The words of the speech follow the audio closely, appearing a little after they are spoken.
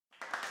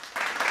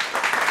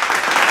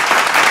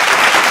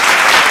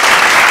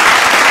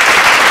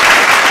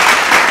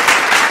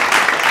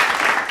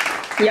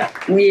Yeah,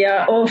 we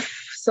are off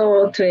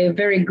so to a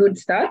very good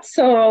start.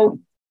 So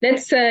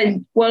let's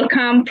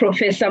welcome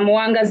Professor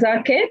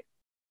Muwanga-Zake.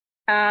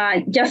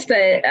 Just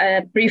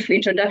a brief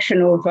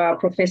introduction of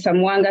Professor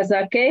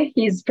Muwanga-Zake.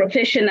 He's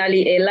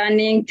professionally a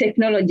learning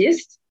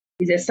technologist.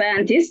 He's a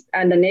scientist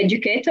and an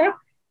educator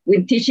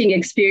with teaching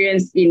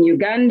experience in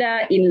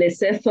Uganda, in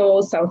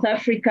Lesotho, South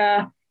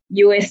Africa,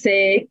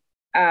 USA,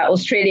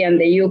 Australia,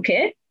 and the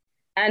UK.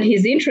 And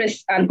his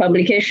interests and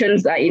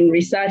publications are in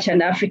research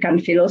and African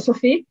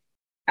philosophy.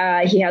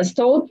 He has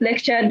taught,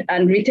 lectured,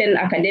 and written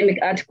academic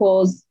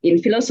articles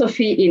in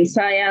philosophy, in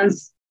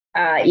science,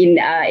 in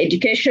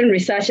education,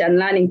 research, and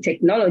learning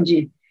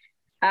technology.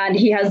 And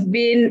he has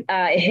been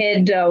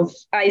head of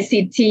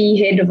ICT,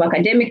 head of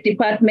academic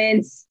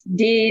departments,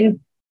 dean,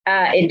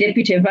 a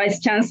deputy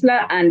vice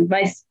chancellor, and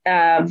vice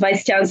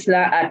chancellor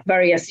at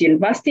various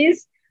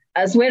universities,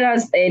 as well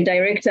as a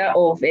director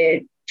of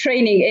a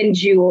training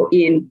NGO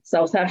in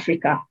South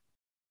Africa.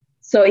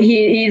 So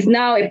he is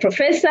now a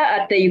professor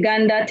at the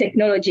Uganda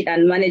Technology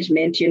and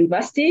Management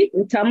University,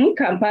 Utamu,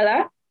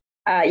 Kampala,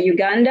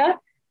 Uganda,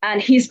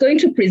 and he's going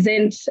to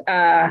present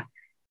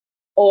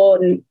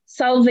on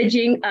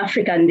salvaging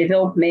African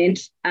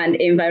development and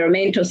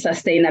environmental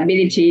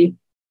sustainability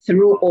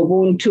through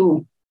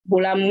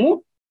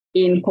Ubuntu-BULAMU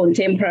in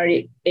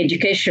contemporary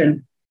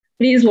education.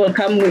 Please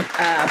welcome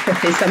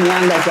Professor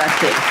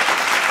Muwanga-Zake.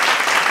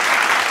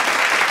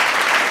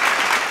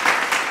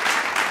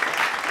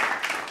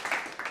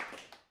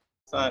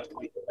 Thank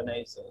the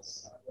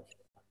organizers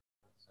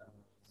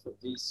for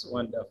this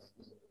wonderful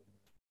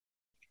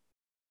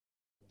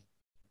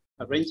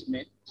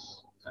arrangement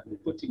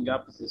and putting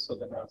up this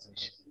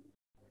organization.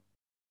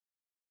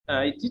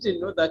 I didn't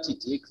know that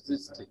it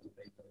existed, by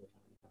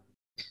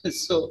the way.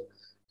 So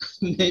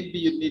maybe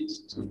you need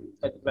to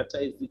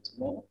advertise it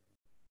more.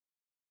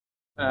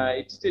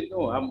 I didn't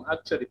know. I'm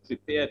actually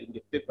preparing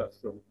a paper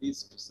from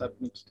this to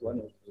submit to one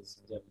of those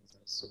journals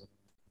I saw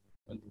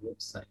on the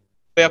website.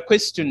 There are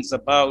questions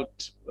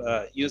about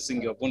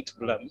using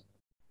Ubuntu-BULAMU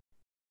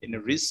in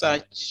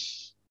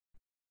research.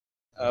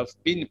 I've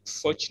been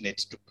fortunate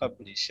to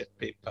publish a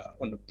paper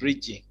on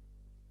bridging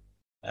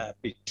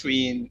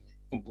between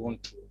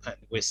Ubuntu and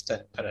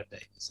Western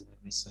paradigms in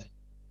research.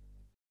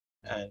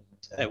 And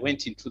I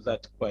went into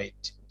that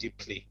quite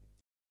deeply.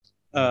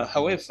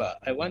 However,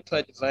 I want to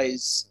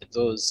advise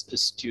those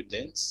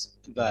students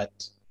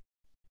that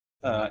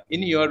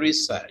in your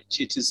research,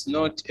 it is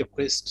not a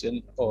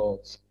question of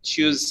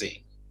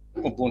choosing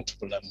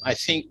Ubuntu-BULAMU. I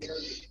think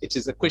it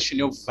is a question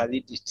of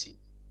validity.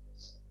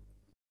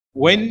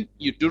 When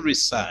you do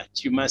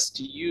research, you must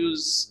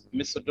use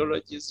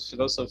methodologies,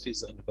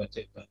 philosophies, and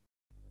whatever,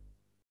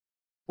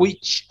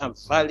 which are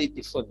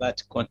valid for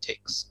that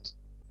context.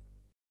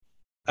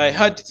 I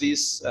had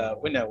this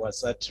when I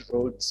was at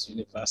Rhodes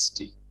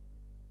University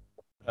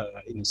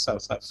in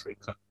South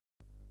Africa.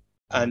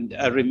 And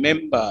I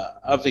remember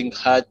having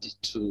had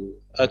to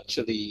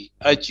actually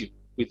argue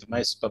with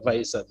my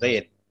supervisor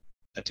then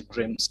at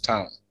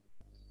Grahamstown.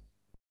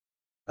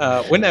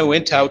 When I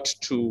went out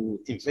to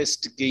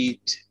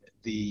investigate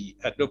the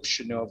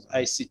adoption of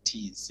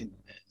ICTs in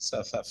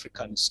South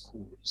African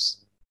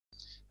schools,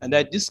 and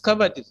I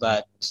discovered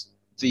that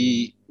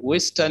the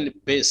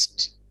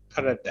Western-based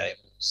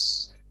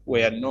paradigms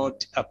were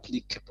not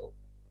applicable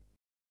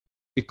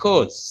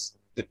because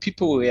the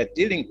people we were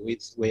dealing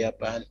with were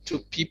Bantu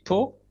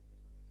people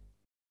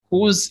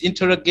whose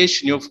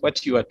interrogation of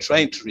what you are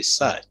trying to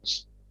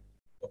research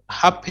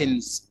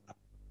happens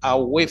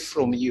away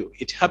from you.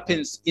 It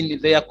happens in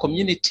their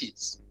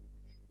communities.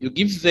 You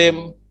give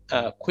them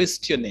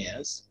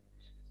questionnaires.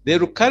 They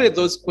will carry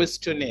those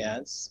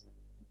questionnaires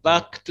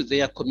back to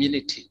their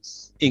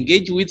communities,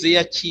 engage with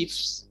their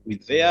chiefs,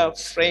 with their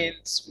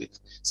friends, with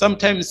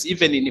sometimes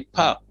even in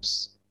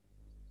pubs.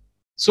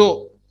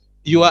 So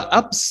you are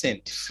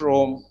absent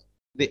from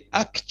the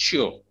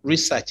actual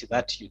research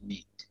that you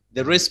need,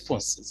 the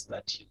responses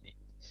that you need.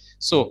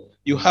 So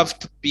you have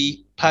to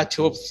be part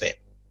of them.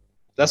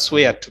 That's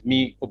where, to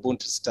me,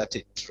 Ubuntu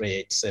started to lay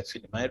itself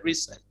in my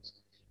research.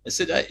 I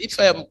said, if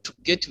I am to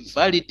get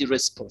valid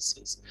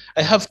responses,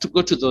 I have to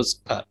go to those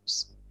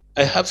pubs.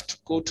 I have to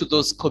go to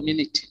those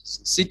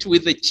communities, sit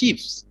with the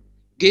chiefs,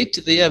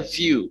 get their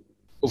view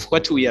of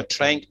what we are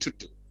trying to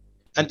do.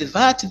 And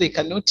that they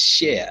cannot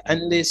share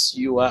unless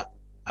you are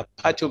a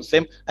part of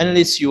them,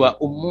 unless you are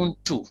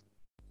Ubuntu.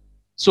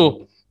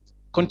 So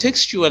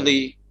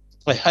contextually,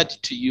 I had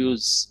to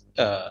use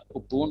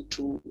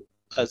Ubuntu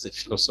as a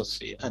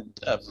philosophy, and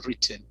I've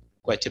written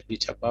quite a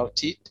bit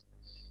about it.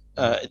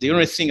 The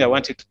only thing I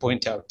wanted to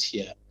point out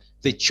here,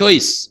 the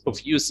choice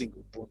of using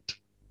Ubuntu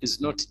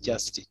is not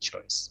just a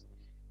choice.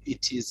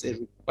 It is a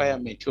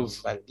requirement of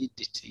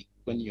validity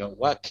when you're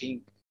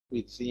working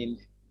within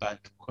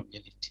Bantu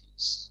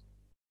communities.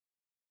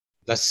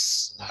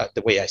 That's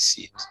the way I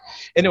see it.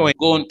 Anyway,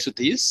 go on to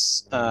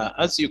this.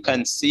 As you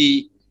can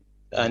see,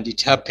 and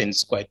it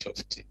happens quite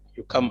often,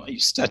 you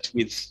start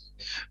with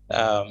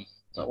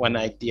one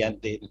idea,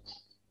 and then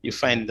you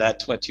find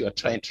that what you are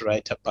trying to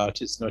write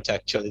about is not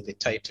actually the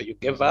title you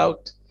gave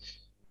out.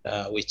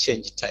 we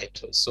changed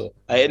titles. So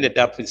I ended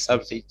up with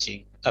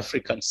Salvaging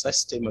African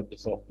Sustainable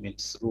Development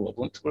through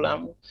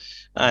Obuntubulamu.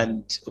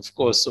 And of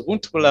course,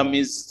 Obuntubulamu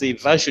is the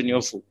version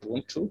of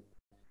Ubuntu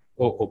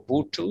or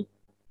Ubuntu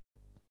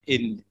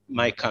in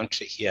my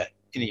country here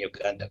in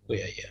Uganda,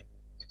 where I am.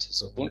 It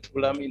is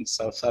Obuntubulamu in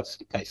South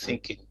Africa, I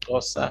think in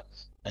Xhosa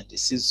and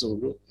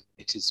isiZulu.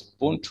 It is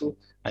Ubuntu,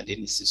 and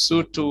in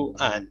Sesotho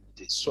and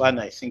this one,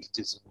 I think it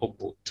is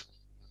Ubuntu.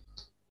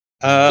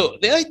 So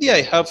the idea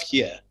I have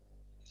here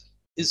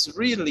is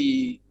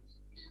really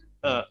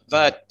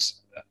that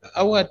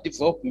our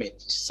development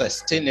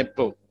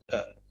sustainably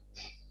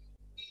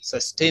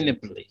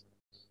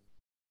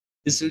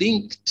is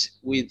linked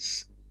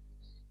with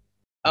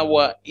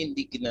our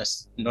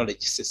indigenous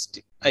knowledge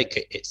system,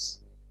 IKS,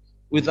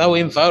 with our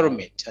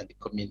environment and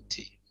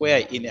community,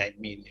 wherein I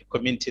mean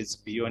communities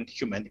beyond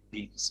human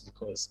beings,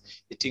 because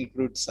it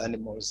includes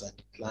animals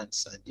and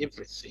plants and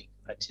everything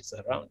that is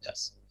around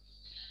us.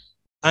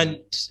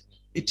 And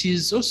it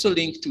is also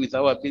linked with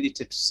our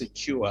ability to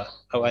secure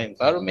our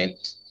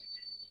environment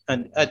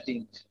and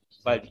adding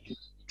value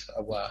to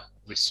our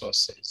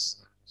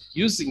resources,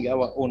 using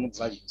our own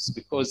values,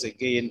 because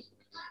again,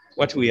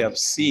 what we have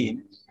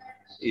seen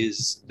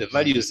is the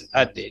values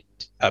added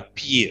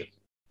appear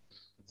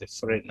to the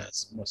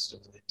foreigners most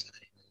of the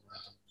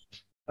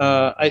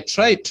time. I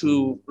try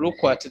to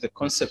look at the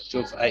concept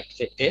of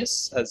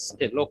IKS as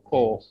a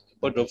local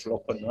board of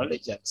local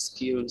knowledge and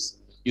skills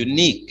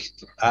unique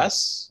to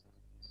us.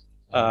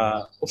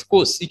 Of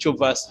course, each of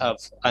us have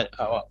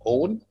our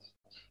own.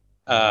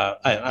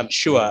 I'm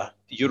sure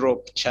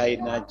Europe,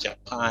 China,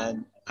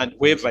 Japan, and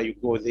wherever you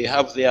go, they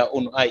have their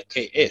own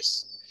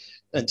IKS.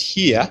 And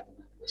here,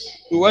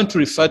 we want to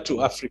refer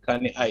to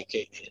African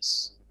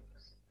IKS.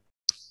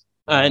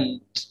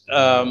 And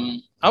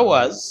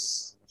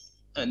ours,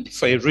 and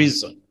for a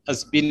reason,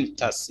 has been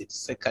tacit,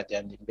 secondary,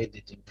 and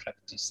embedded in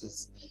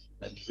practices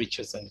and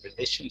rituals and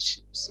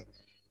relationships.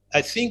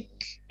 I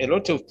think a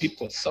lot of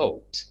people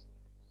thought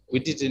we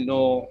didn't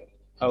know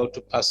how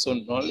to pass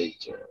on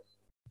knowledge.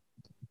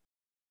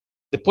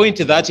 The point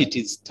that it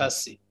is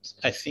tacit,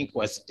 I think,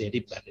 was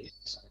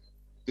deliberate,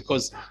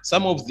 because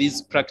some of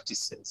these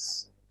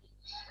practices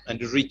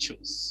and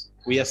rituals,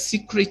 we are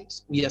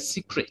secret.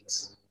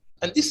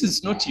 And this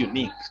is not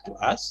unique to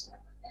us,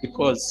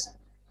 because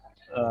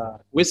the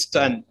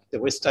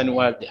Western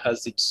world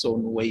has its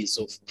own ways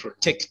of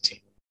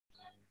protecting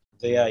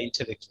their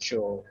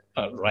intellectual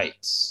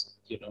rights.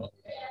 You know,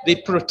 they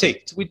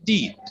protect. We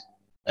did,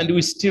 and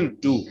we still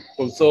do.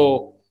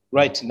 Although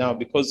right now,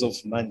 because of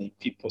money,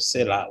 people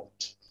sell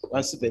out.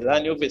 Once they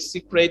learn of a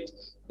secret,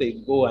 they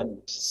go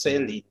and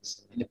sell it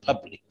in the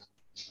public.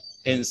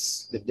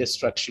 Hence, the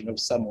destruction of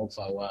some of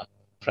our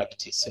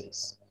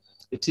practices.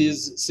 It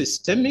is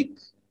systemic.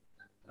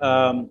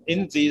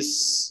 In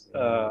this,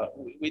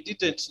 we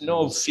didn't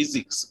know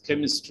physics,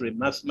 chemistry,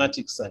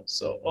 mathematics, and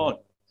so on.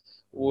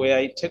 We are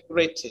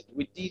integrated.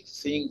 We did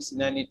things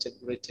in an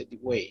integrated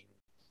way.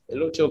 A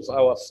lot of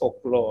our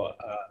folklore,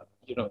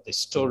 you know, the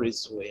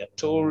stories we are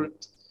told,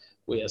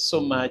 we are so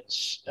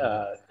much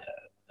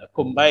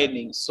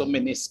combining so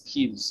many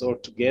skills all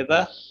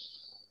together.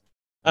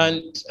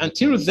 And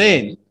until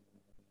then,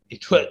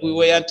 we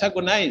were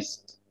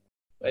antagonized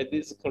by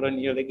these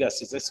colonial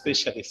legacies,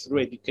 especially through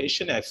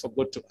education. I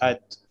forgot to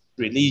add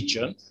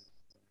religion,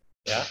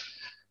 yeah,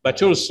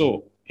 but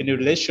also in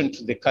relation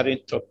to the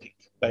current topic,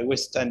 by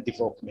Western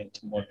development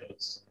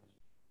models.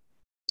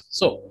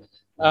 So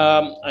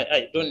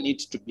I don't need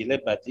to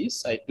belabor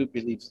this. I do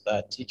believe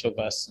that each of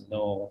us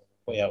know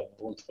where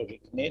Ubuntu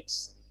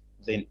originates,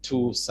 then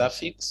two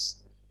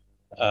suffix.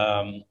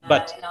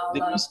 But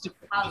the most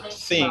important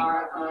thing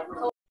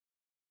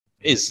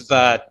is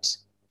that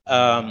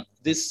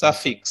this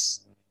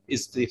suffix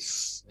is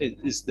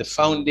the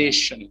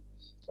foundation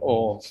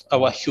of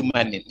our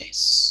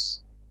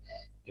humaneness,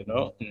 you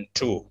know,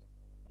 Ntu,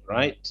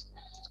 right?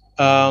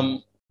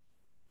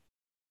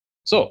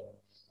 So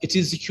it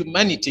is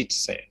humanity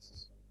itself.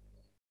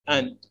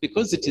 And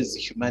because it is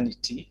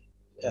humanity,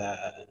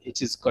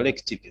 it is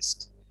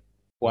collectivist.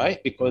 Why?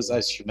 Because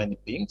as human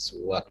beings,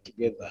 we work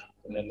together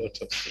on a lot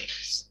of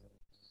things.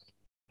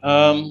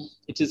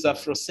 It is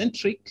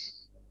Afrocentric,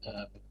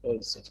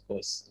 because, of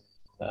course,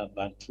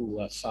 Bantu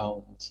are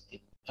found in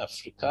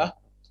Africa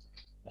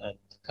and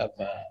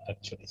cover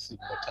actually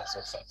 3/4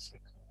 of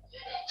Africa.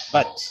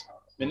 But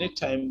many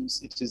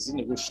times it is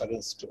in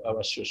reference to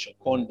our social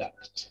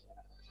conduct.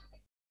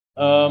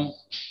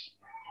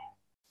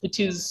 It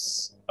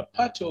is a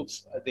part of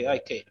the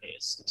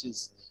IKS. It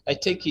is, I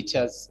take it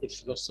as a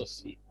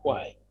philosophy.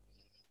 Why?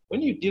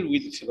 When you deal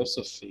with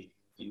philosophy,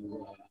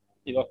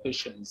 your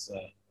question is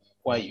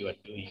why you are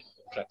doing,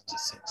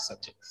 practicing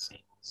certain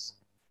things.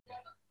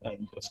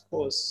 And of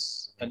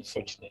course,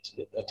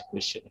 unfortunately, that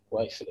question,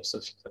 why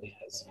philosophically,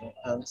 has no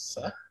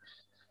answer.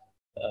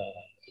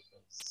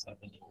 Because I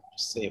mean, you would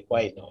say,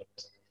 why not?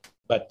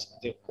 But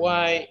the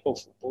why of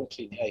Ubuntu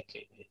in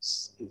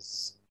IKS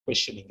is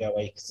questioning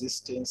our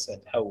existence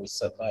and how we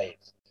survive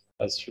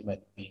as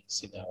human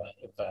beings in our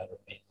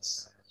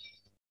environments.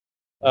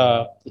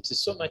 It is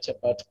so much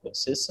about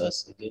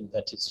consensus, again,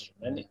 that is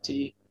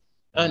humanity,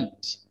 and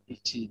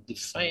it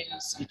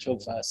defines each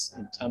of us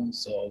in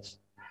terms of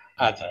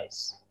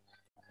others.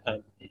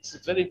 And it's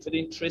very, very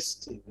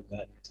interesting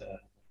that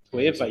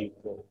wherever you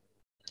go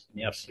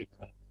in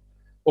Africa,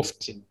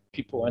 often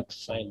people want to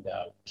find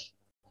out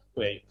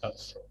where you come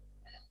from.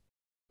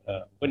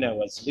 When I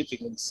was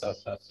living in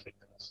South Africa,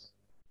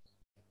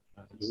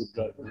 you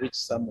would reach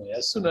somewhere.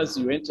 As soon as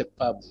you enter a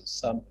pub or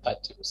some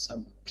party or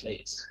some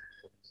place,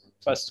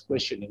 first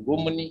question,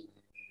 Ngumuni.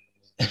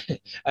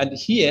 And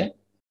here,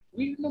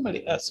 we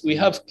normally ask, we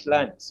have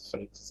clans, for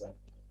example,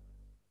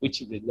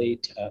 which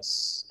relate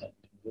us and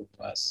group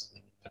us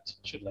in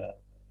particular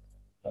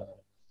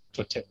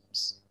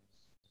totems.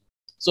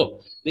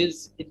 So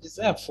there's a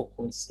desire for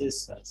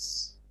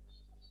consensus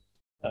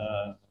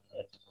and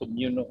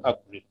communal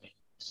agreement.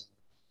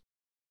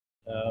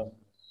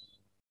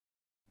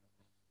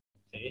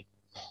 Okay.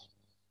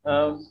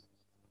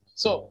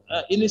 So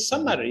in a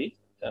summary,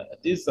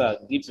 these are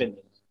given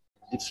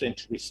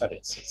different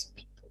references.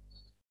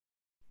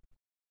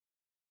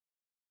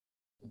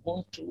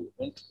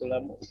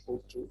 Ubuntu-Bulamu,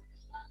 Ubuntu,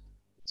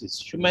 it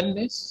is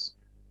humanness.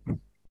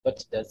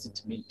 What does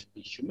it mean to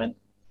be human?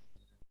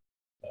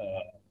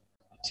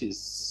 It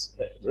is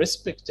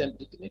respect and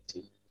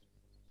dignity,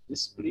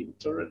 discipline,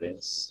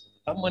 tolerance,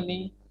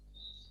 harmony,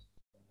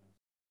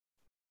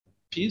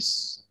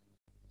 peace,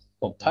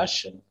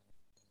 compassion,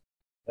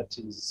 that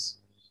is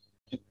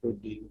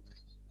including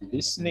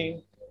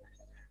listening,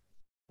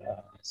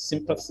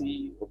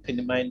 sympathy,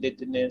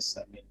 open-mindedness.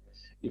 I mean,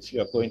 if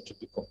you are going to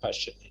be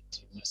compassionate,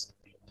 you must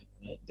be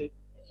open-minded.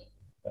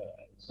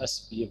 You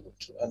must be able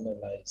to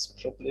analyze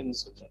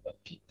problems of other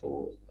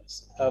people. You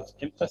must have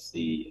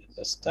empathy,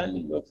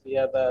 understanding of the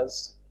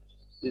others.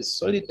 There's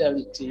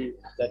solidarity,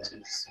 that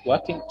is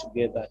working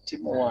together,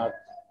 teamwork,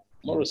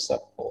 moral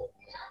support.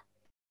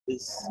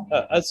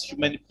 As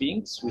human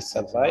beings, we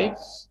survive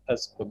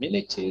as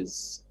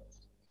communities,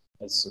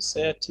 as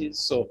societies.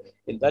 So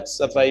in that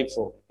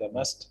survival, there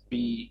must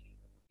be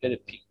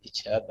helping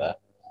each other,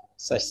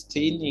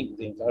 sustaining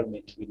the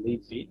environment we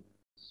live in,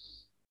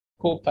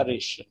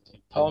 cooperation,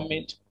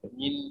 empowerment,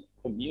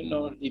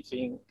 communal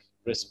living,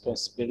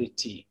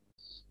 responsibility.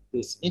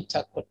 There's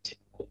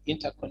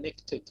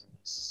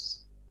interconnectedness,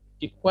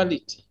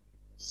 equality,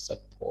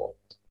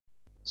 support,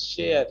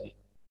 sharing,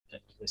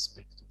 and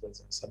respect.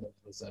 Some of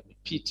those are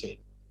repeated.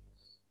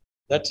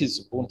 That is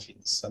Ubuntu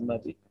in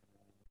summary.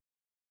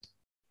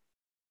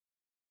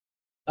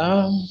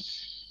 I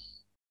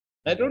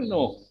don't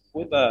know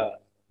whether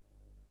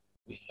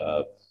we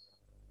have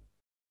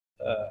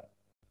a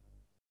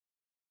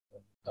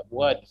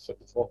word for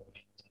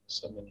development in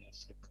so many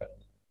African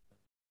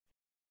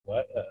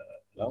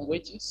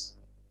languages.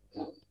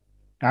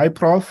 Hi,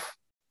 Prof.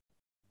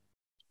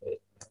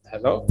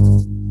 Hello?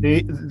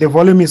 The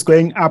volume is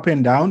going up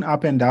and down,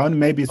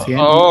 maybe it's here.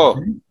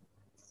 Oh,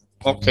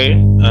 okay.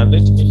 Let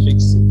me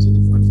fix it.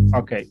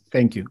 Okay,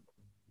 thank you.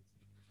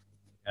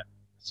 Yeah.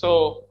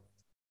 So,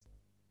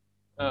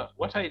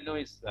 what I know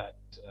is that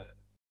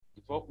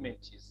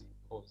development is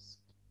imposed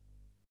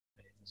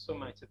so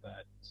much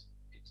that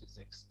it is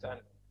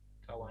external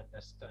to our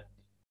understanding.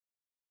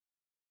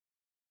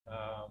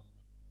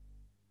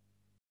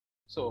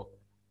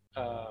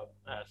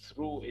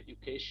 Through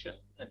education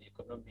and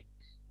economic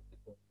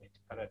development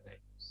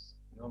paradigms,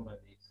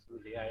 normally through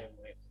the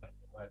IMF and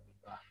the World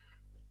Bank,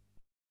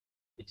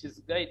 it is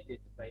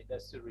guided by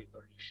industrial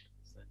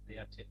revolutions and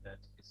their attendant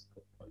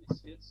fiscal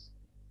policies.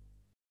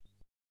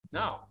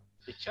 Now,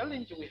 the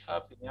challenge we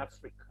have in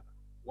Africa,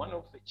 one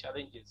of the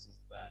challenges is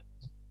that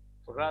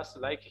for us,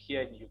 like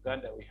here in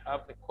Uganda, we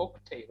have a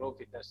cocktail of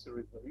industrial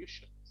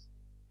revolutions.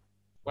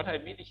 What I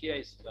mean here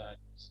is that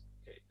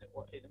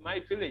in my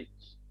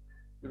village,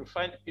 you'll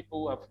find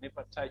people who have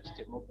never touched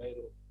a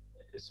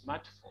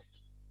smartphone,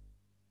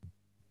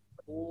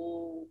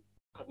 who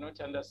cannot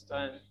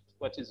understand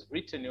what is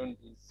written on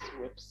these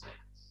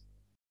websites,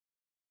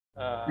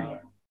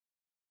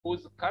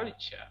 whose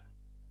culture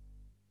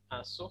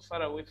are so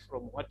far away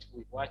from what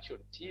we watch on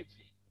TV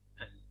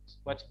and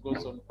what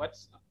goes on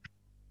WhatsApp.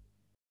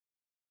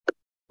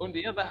 On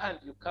the other hand,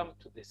 you come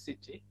to the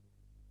city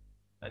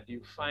and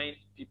you find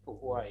people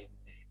who are in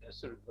the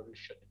Industrial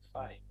Revolution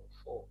 5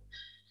 or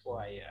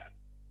 4 years.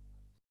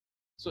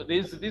 So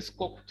there's this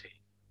cocktail.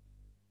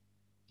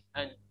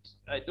 And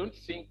I don't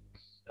think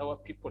our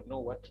people know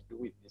what to do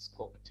with this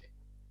cocktail.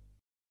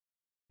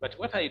 But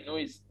what I know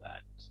is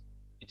that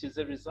it is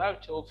a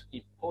result of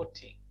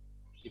importing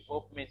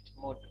development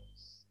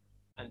models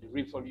and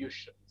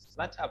revolutions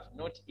that have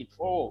not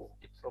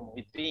evolved from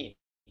within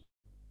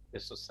the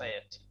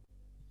society.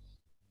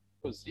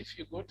 Because if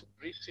you go to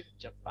Britain,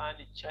 Japan,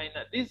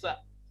 China, these are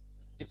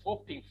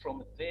developing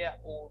from their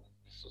own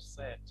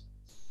society.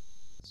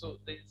 So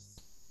there's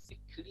a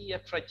clear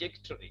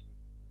trajectory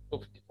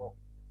of development.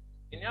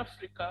 In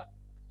Africa,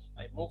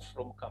 I moved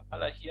from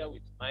Kampala here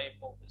with my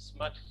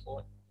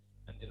smartphone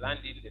and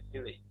land in the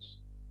village.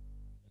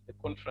 The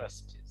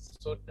contrast is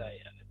so dire.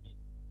 I mean,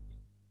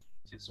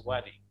 it is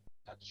worrying,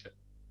 actually.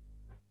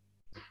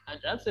 And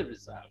as a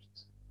result,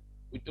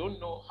 we don't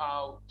know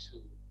how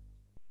to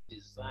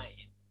design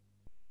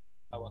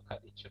our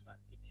curriculum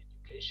in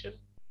education.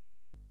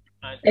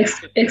 And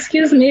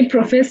excuse me,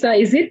 Professor,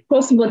 is it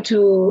possible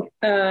to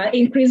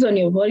increase on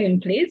your volume,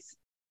 please?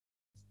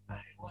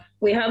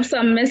 We have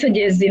some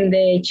messages in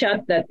the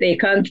chat that they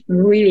can't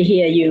really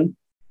hear you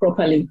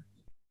properly.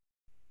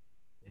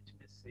 Let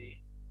me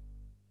see.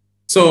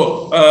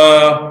 So,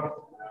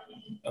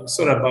 I'm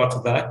sorry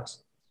about that.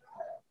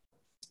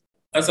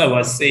 As I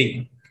was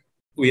saying,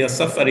 we are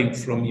suffering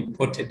from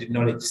imported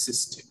knowledge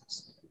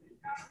systems.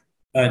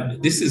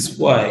 And this is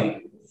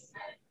why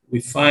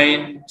we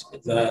find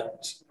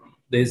that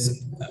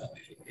there's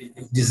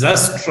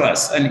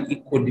disastrous and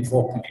equal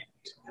development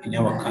in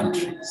our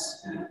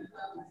countries.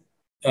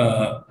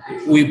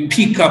 We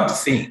pick up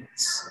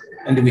things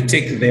and we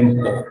take them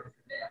home.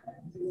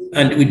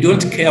 And we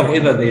don't care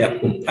whether they are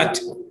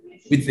compatible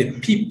with the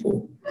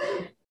people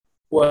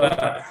who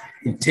are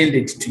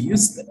intended to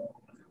use them.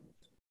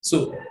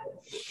 So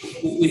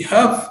we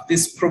have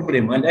this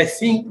problem, and I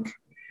think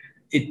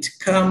it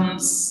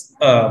comes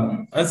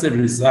as a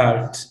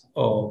result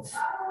of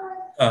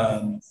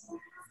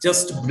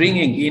just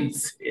bringing in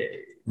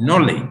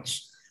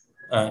knowledge,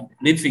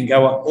 leaving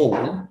our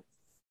own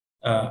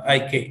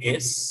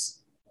IKS.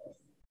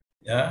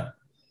 Yeah.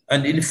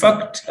 And in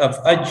fact, I've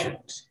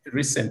urged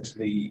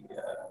recently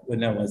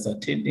when I was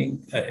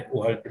attending a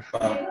World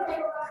Bank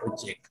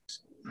project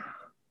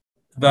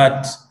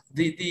that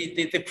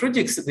the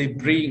projects they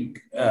bring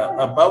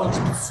are bound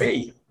to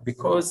fail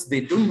because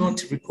they do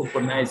not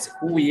recognize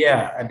who we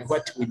are and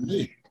what we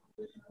need.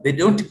 They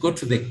don't go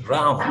to the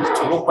ground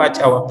to look at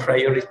our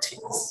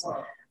priorities,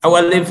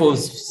 our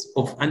levels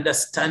of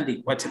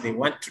understanding what they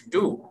want to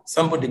do.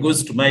 Somebody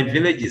goes to my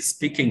village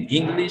speaking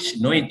English,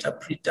 no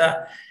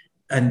interpreter,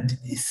 and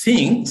he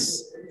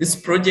thinks this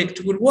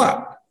project will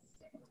work.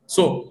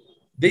 So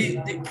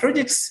the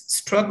projects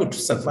struggle to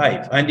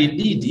survive. And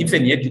indeed,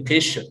 even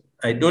education,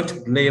 I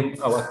don't blame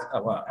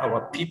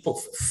our people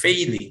for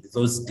failing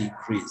those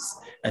degrees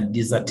and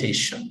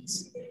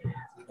dissertations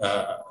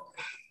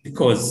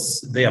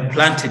because they are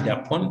planted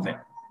upon them.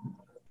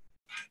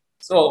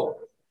 So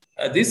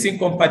this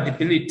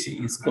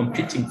incompatibility is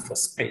competing for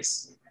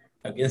space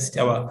against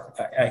our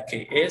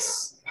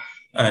IKS.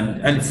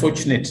 And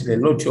unfortunately, a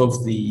lot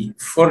of the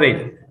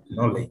foreign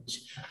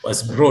knowledge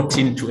was brought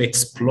in to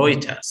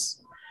exploit us.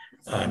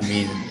 I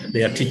mean,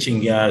 they are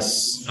teaching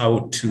us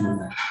how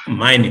to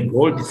mine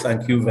gold,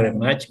 thank you very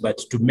much, but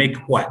to make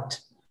what?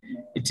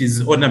 It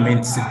is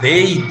ornaments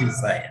they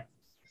desire.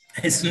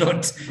 It's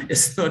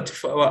not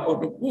for our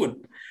own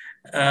good.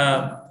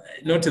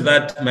 Not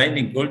that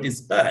mining gold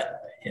is bad,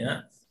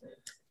 yeah?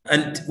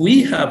 And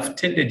we have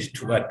tended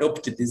to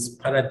adopt these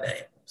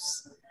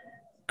paradigms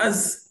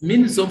as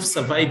means of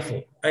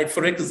survival.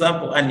 For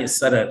example, earn a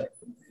salary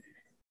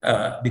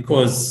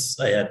because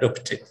I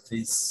adopted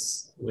this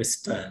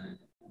Western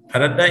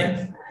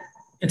paradigm.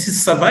 It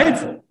is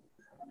survival.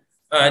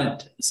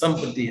 And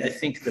somebody, I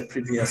think the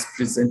previous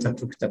presenter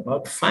talked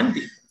about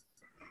funding.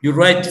 You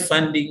write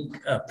funding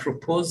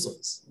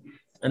proposals,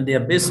 and they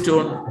are based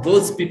on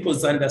those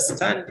people's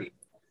understanding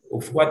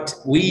of what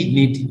we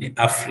need in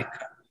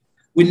Africa.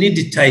 We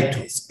need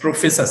titles.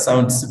 Professor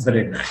sounds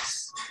very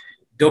nice.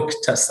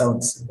 Doctor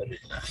sounds very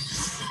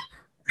nice.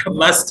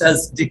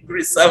 Master's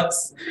degree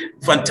sounds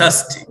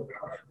fantastic.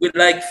 We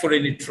like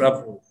foreign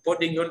travel.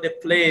 Boarding on the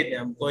plane,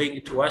 I'm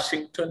going to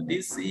Washington,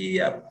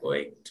 D.C., I'm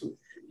going to,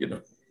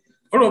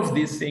 all of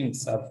these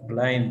things have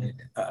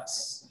blinded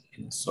us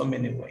in so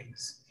many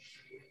ways.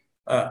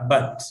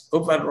 But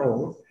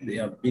overall, they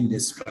have been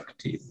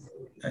destructive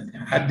and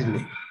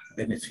hardly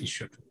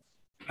beneficial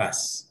to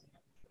us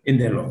in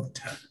the long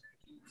term.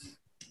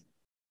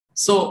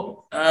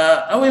 So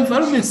our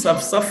environments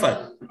have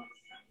suffered.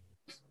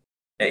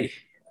 Hey,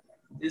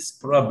 this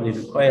probably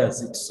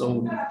requires its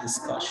own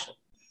discussion.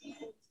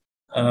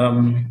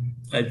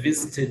 I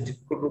visited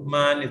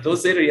Kurumani,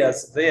 those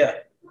areas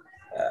there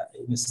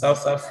in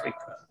South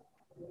Africa,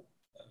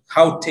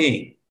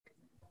 Gauteng,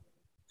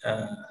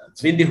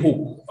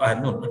 Vindihoek,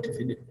 no, not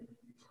Vindihoek.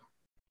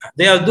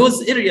 There are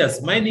those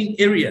areas, mining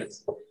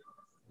areas.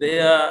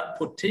 They are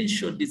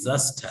potential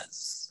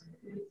disasters.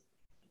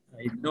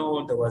 I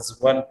know there was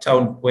one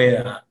town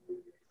where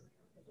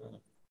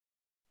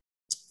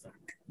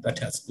that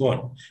has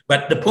gone.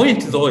 But the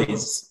point though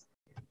is,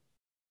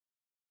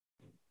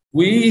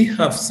 we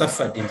have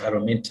suffered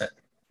environmentally.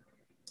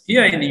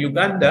 Here in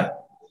Uganda,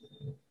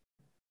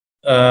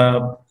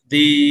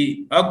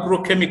 the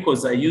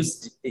agrochemicals are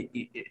used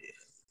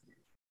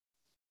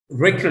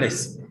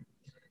recklessly.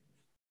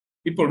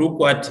 People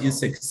look at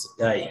insects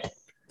die,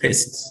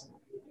 pests,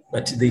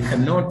 but they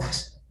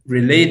cannot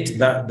relate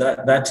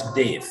that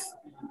death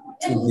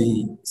to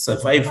the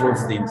survival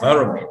of the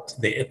environment,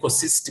 the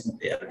ecosystem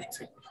they are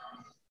living.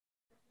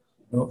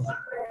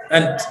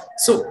 And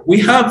so we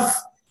have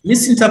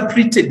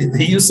misinterpreted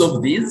the use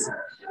of these,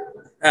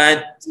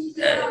 and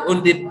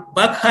on the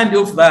backhand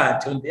of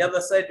that, on the other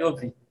side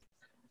of it,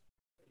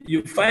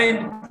 you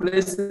find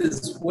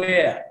places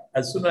where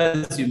as soon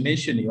as you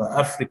mention you're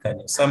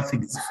African,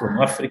 something is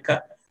from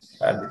Africa,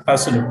 the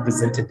person who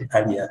presented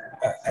earlier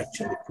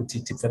actually put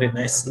it very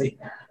nicely.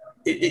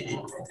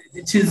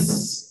 It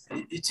is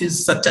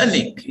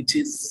satanic, it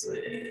is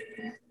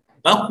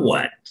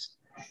backward.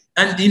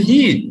 And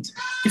indeed,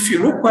 if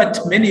you look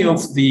at many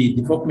of the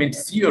development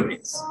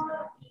theories,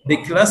 they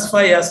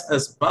classify us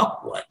as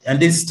backward and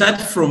they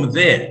start from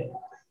there.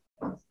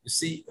 You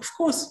see, of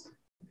course,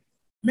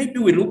 maybe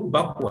we look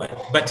backward,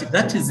 but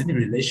that is in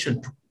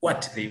relation to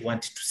what they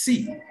want to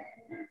see,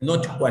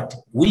 not what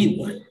we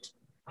want.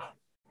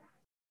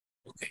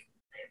 Okay.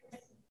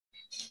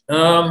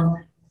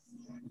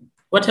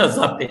 What has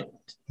happened?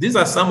 These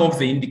are some of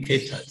the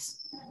indicators.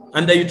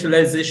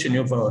 Underutilization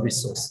of our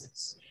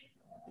resources.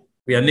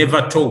 We are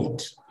never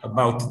taught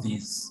about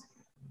these.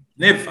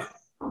 Never.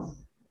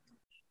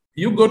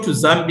 You go to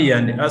Zambia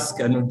and ask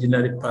an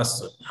ordinary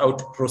person how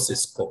to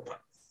process copper.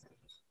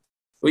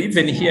 Or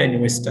even here in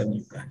Western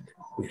Uganda,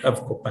 we have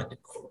copper and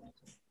gold.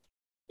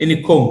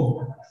 In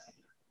Congo,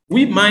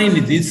 we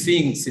mine these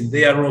things in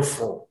their raw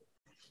form,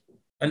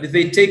 and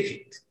they take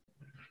it.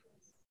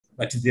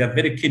 But they are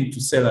very keen to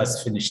sell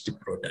us finished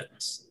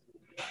products.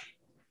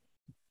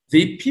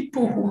 The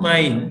people who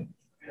mine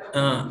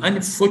are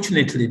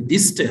unfortunately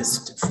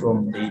distanced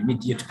from the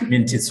immediate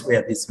communities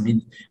where these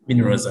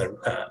minerals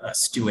are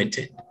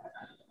situated.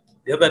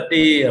 The other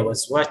day, I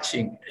was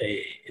watching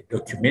a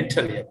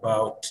documentary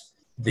about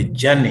the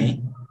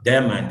journey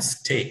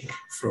diamonds take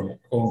from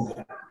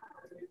Congo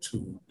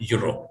to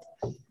Europe.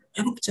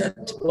 I looked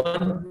at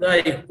one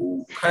guy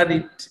who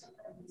carried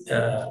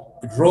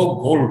raw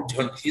gold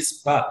on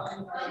his back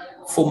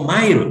for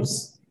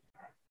miles,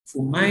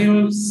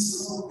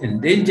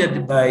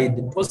 endangered by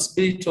the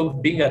possibility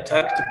of being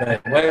attacked by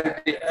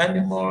wild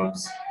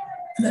animals.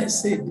 And I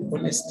said,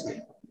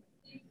 honestly,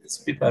 these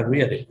people are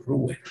really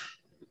cruel.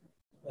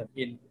 I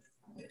mean,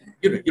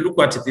 you look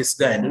at this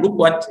guy and look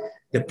what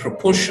the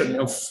proportion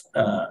of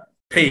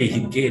pay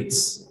he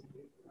gets.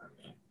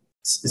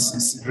 This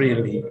is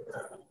really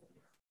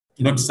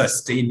not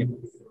sustainable.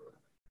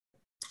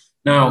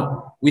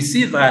 Now, we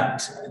see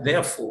that,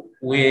 therefore,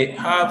 we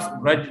have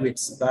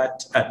graduates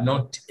that are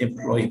not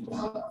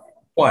employable.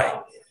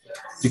 Why?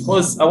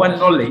 Because our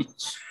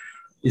knowledge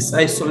is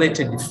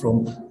isolated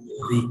from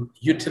the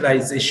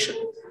utilization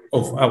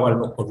of our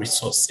local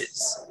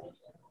resources.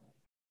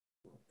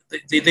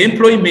 The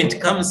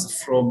employment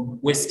comes from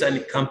Western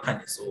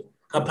companies or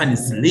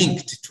companies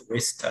linked to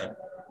Western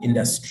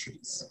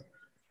industries,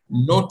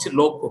 not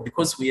local,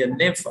 because we are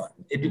never,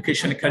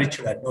 education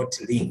culture are not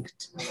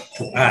linked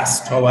to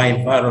us, to our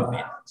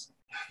environment.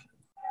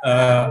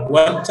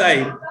 One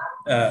time,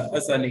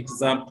 as an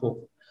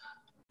example,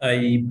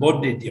 I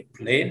boarded a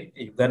plane,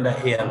 Uganda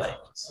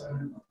Airlines,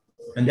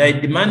 and I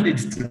demanded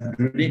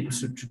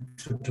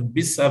to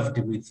be served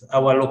with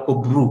our local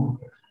brew.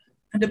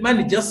 And the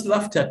man just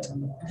laughed at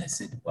me. And I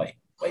said, why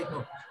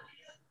not?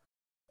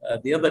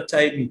 The other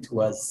time it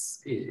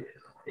was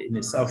in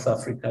a South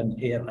African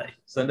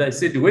Airlines. And I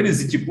said, where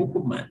is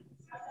Chibuku man?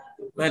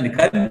 Man,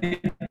 can't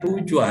do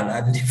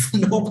Juala?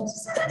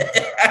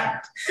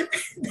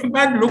 The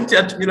man looked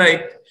at me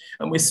like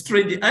I'm a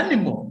strange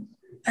animal.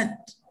 And,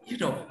 you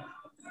know,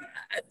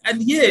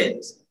 and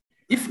yet,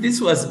 if this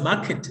was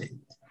marketed,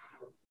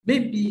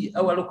 maybe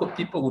our local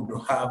people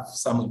would have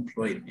some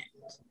employment.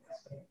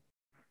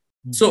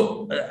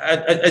 So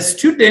a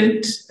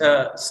student,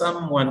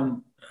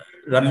 someone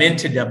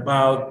lamented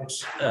about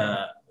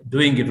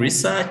doing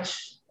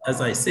research.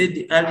 As I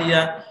said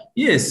earlier,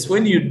 yes,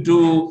 when you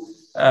do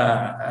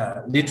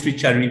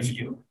literature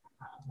review,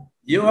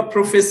 your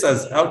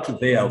professors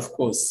out there, of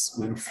course,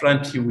 will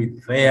front you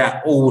with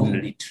their own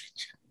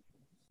literature.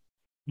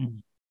 Mm-hmm.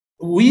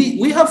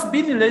 We have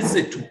been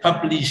lazy to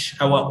publish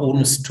our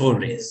own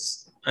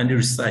stories and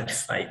research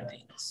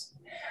findings.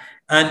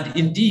 And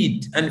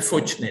indeed,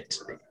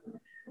 unfortunately,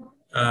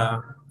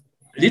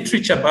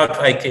 literature about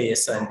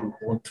IKS and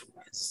Ubuntu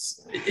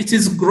it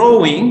is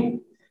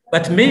growing,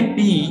 but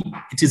maybe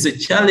it is a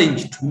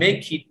challenge to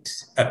make it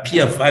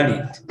appear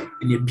valid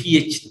in a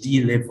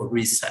PhD level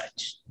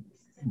research.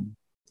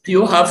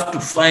 You have to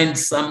find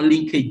some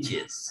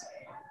linkages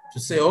to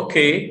say,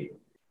 okay,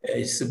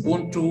 it's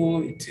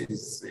Ubuntu, it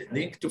is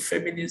linked to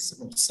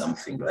feminism or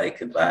something like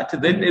that.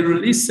 Then they will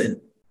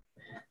listen.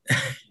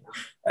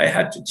 I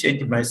had to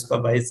change my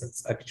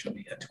supervisors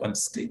actually at one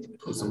stage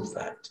because of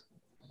that.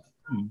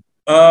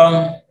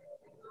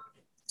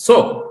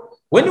 So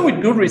when we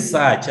do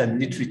research and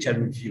literature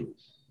review,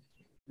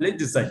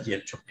 ladies and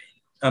gentlemen,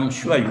 I'm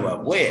sure you are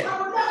aware,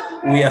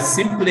 we are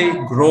simply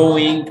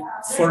growing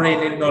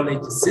foreign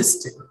knowledge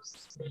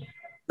systems.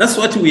 That's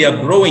what we are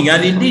growing.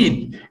 And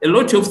indeed, a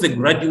lot of the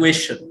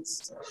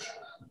graduations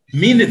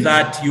mean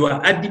that you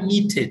are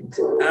admitted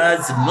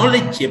as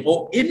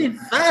knowledgeable in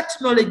that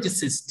knowledge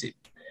system.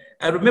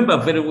 I remember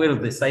very well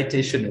the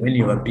citation when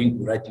you are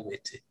being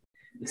graduated.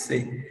 You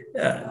say,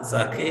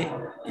 Zake,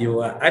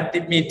 you are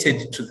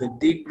admitted to the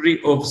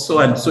degree of so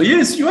and so.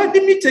 Yes, you are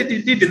admitted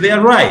indeed. They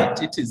are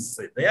right. It is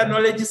their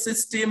knowledge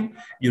system.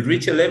 You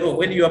reach a level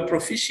when you are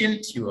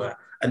proficient, you are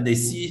and they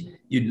see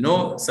you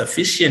know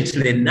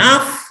sufficiently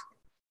enough,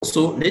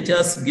 so let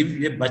us give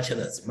you a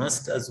bachelor's,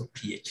 master's, or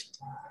PhD.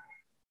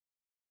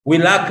 We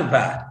lack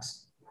that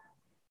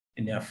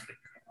in Africa.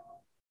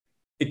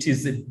 It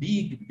is a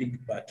big,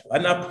 big battle,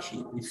 an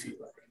uphill, if you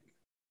like.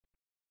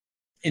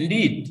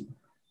 Indeed,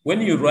 when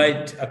you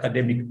write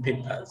academic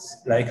papers,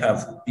 like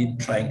I've been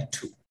trying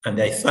to, and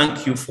I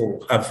thank you for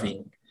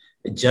having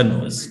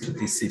journals to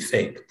this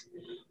effect,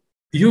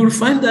 you will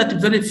find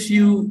that very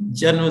few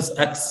journals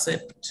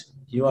accept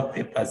your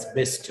papers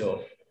based on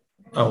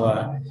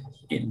our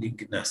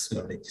indigenous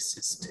knowledge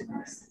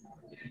systems.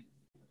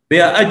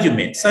 They are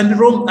arguments and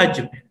wrong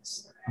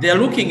arguments. They are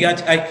looking at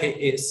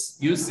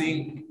IKS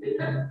using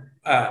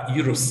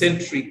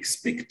Eurocentric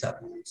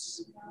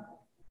spectacles.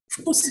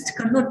 Of course, it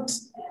cannot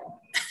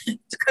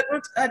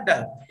add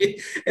up.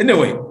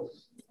 Anyway,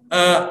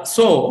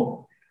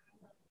 so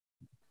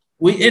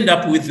we end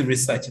up with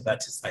research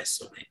that is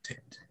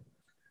isolated.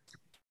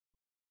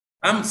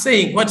 I'm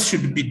saying what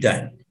should be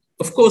done.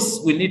 Of course,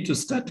 we need to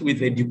start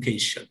with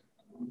education.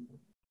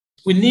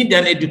 We need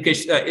an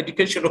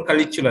educational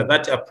curricula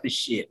that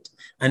appreciate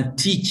and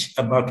teach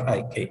about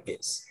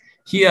IKS.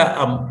 Here,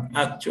 I'm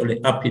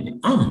actually up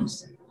in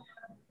arms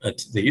at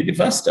the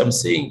university. I'm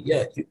saying,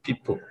 yeah, you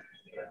people,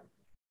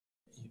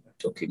 you're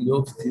talking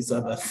of these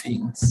other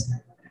things.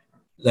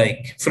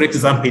 Like, for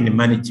example, in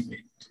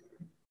management.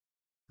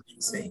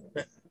 I'm saying,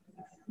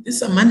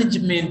 these are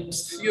management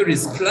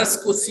theories,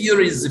 classical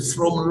theories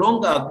from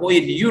long ago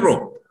in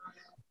Europe,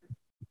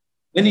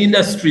 when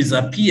industries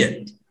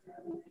appeared.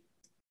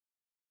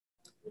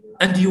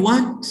 And you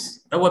want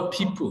our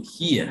people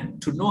here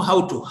to know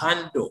how to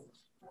handle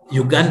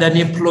Ugandan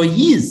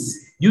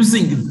employees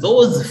using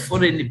those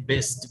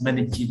foreign-based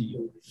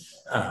managerial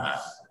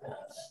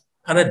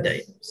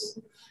paradigms.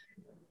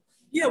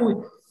 Yeah,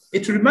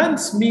 it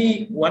reminds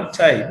me one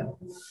time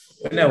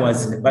when I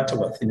was in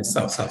Butterworth in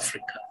South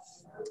Africa.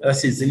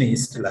 That is in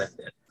East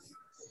London.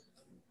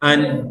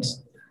 And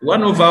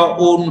one of our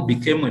own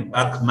became a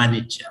bank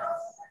manager.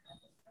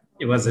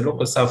 He was a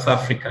local South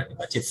African,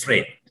 but a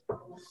friend.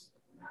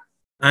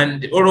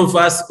 And all of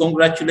us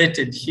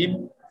congratulated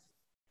him.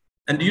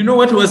 And you know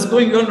what was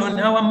going on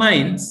our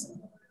minds?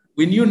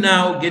 We knew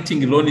now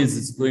getting loans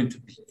is going to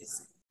be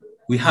easy.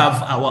 We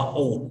have our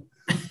own.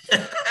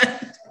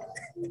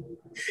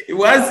 It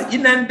was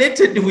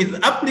inundated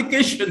with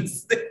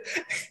applications.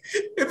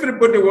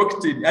 Everybody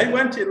walked in. I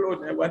want a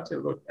loan, I want a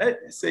loan. I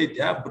said,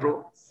 yeah,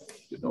 bro,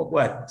 you know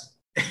what?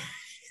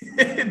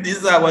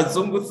 These are our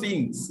Zungu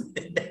things.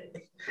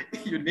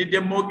 You need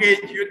a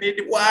mortgage, you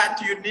need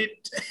what? You need,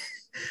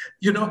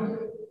 you know.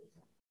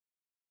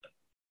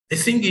 The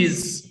thing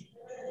is,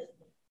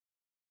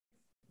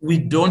 we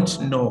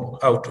don't know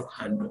how to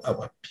handle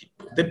our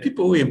people. The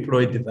people who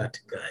employed that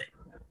guy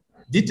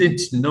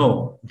didn't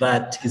know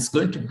that he's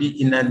going to be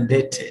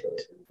inundated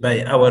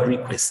by our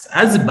requests.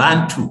 As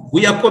Bantu,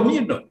 we are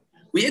communal.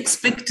 We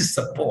expect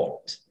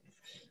support.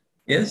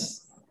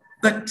 Yes?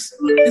 But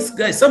this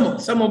guy, some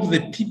of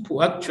the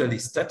people actually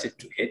started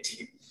to hate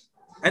him,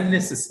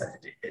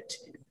 unnecessarily hate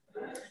him.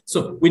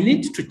 So we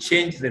need to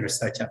change the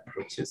research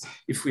approaches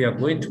if we are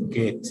going to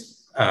get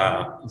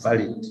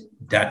valid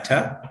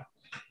data.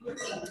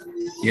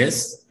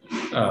 Yes?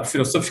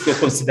 Philosophical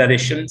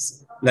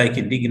considerations like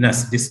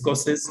indigenous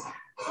discourses.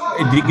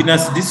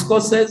 Indigenous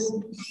discourses,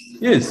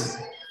 yes.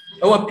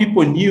 Our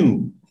people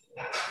knew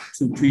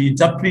to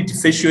interpret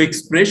facial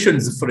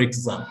expressions, for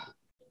example.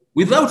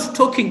 Without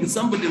talking,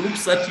 somebody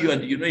looks at you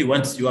and you know he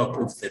wants you out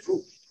of the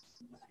room.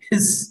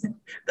 Yes.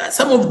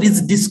 Some of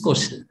these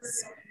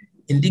discourses,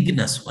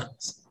 indigenous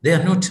ones, they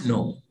are not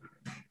known.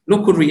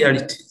 Local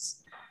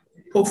realities,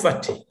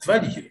 poverty,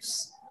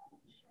 values.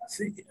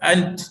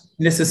 And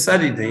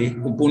necessarily,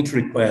 Ubuntu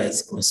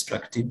requires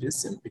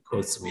constructivism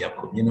because we are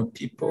communal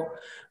people.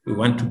 We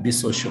want to be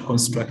social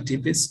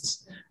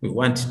constructivists. We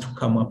want to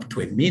come up to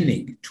a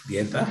meaning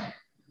together.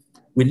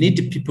 We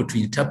need people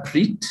to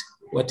interpret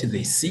what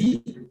they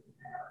see.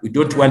 We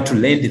don't want to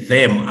lend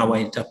them our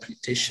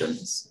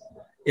interpretations.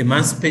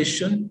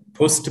 Emancipation,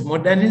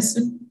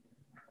 postmodernism,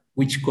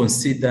 which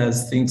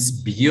considers things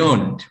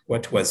beyond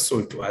what was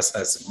sold to us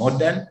as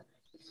modern.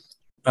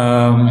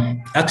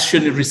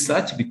 Action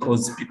research,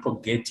 because people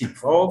get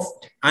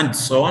involved, and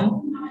so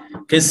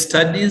on. Case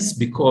studies,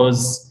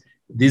 because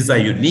these are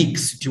unique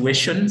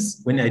situations.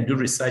 When I do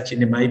research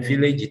in my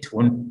village, it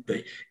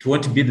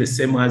won't be the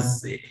same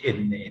as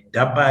in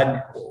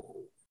Durban or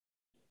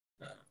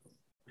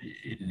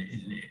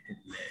in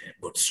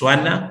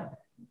Botswana.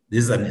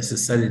 These are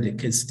necessarily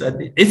case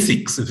studies.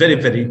 Ethics, very,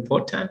 very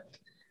important.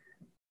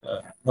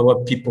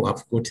 Our people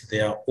have got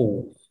their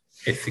own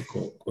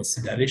ethical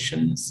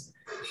considerations,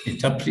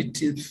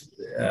 interpretive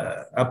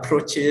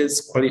approaches,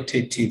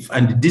 qualitative,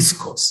 and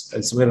discourse,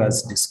 as well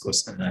as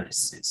discourse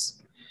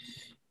analysis.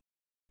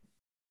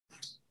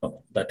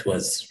 Oh, that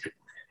was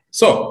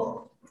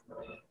so.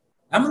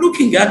 I'm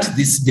looking at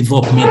this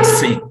development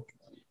thing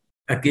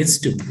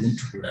against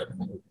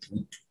Obuntubulamu.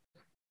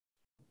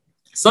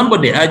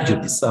 Somebody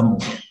argued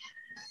somewhere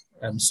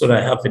I'm sorry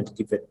I haven't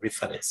given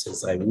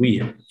references. I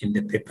will in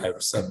the paper I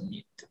will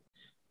submit.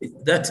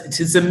 That it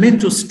is a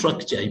mental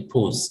structure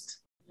imposed.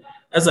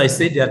 As I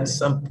said at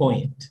some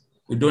point,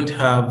 we don't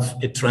have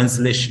a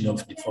translation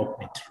of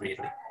development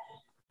really.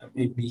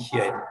 Maybe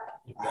here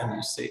in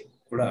you say,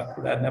 but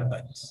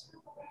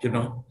you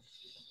know.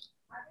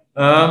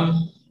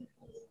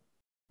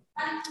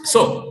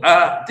 So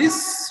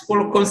this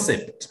whole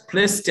concept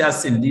placed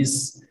us in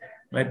this,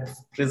 my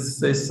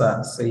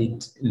predecessor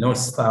said,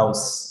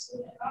 north-south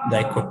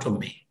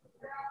dichotomy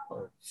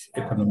of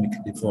economic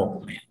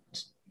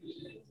development,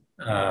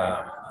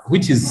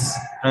 which is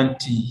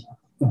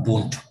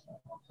anti-Ubuntu.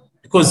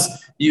 Because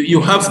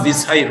you have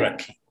this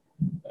hierarchy,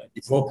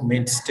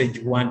 development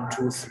stage 1,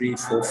 2, 3,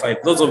 4, 5.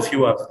 Those of you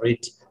who have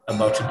read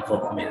about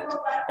development,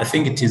 I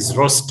think it is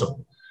Rhodes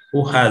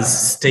who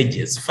has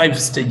stages, 5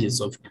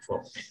 stages of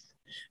development.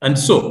 And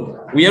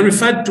so we are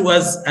referred to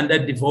as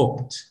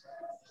underdeveloped.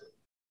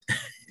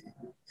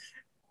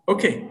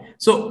 Okay,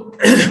 so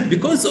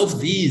because of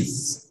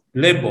these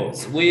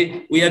labels,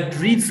 we are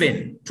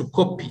driven to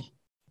copy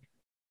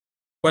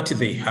what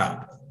they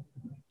have.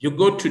 You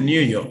go to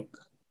New York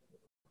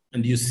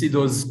and you see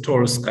those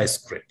tall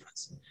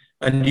skyscrapers,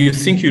 and you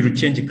think you'll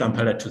change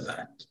Kampala to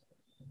that.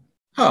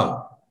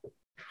 How?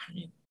 I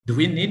mean, do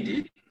we need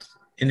it?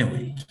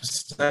 Anyway, to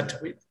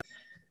start with.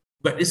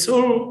 But it's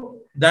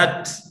all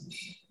that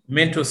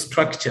mental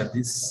structure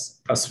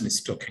this person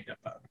is talking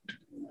about.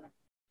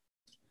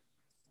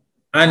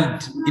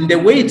 And in the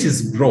way it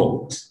is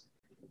brought,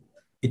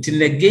 it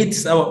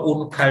negates our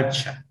own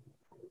culture.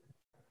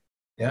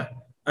 Yeah?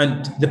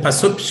 And the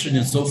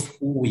perceptions of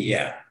who we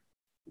are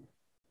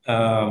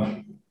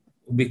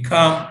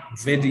become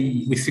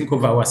we think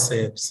of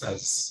ourselves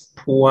as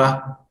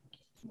poor.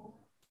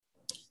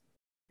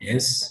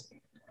 Yes.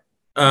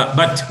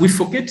 But we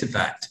forget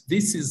that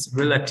this is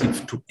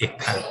relative to a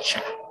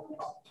culture.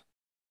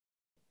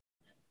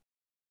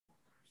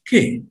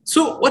 Okay,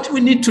 so what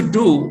we need to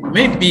do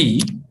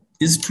maybe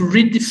is to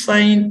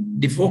redefine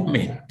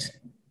development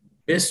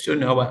based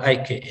on our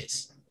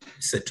IKS.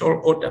 It's a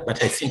tall order,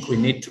 but I think we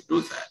need to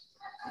do that.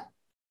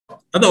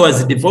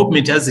 Otherwise,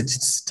 development as it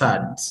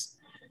stands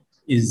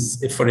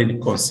is a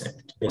foreign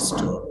concept based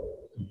on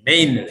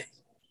mainly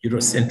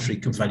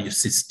Eurocentric value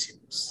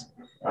systems.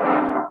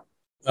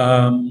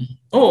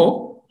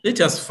 Or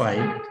let us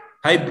find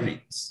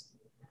hybrids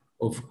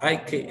of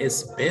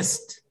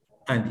IKS-based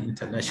and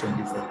international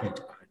development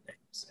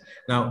paradigms.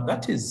 Now,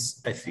 that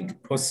is, I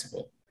think,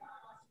 possible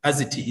as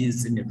it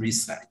is in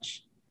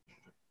research.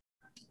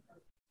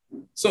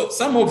 So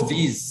some of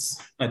these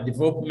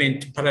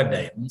development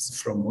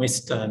paradigms from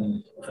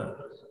Western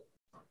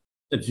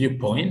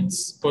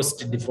viewpoints,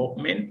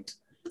 post-development.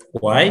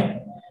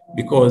 Why?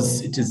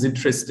 Because it is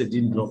interested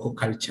in local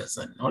cultures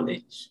and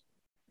knowledge.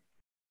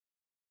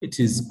 It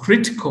is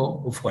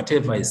critical of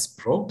whatever is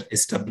brought,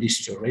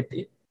 established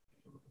already.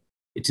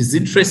 It is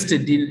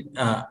interested in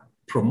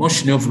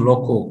promotion of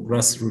local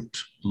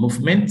grassroots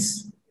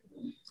movements.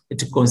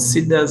 It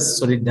considers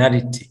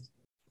solidarity.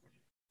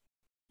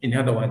 In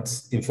other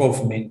words,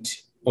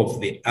 involvement of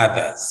the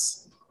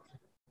others,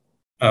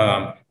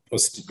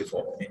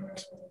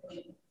 post-development.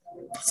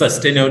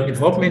 Sustainable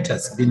development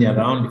has been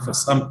around for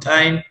some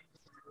time,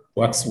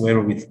 works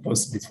well with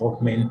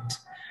post-development.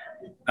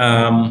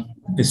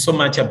 There's so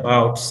much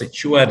about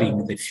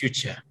securing the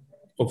future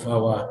of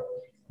our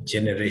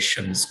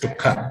generations to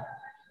come.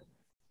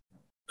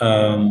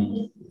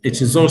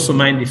 It is also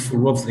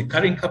mindful of the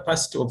carrying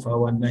capacity of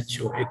our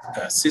natural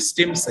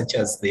systems, such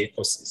as the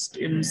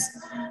ecosystems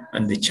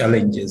and the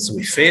challenges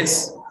we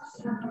face.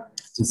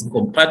 It is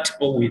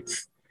compatible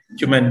with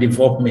human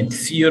development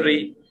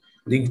theory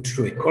linked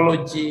to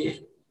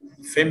ecology,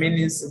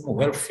 feminism,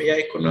 welfare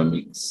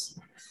economics.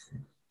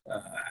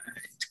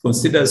 It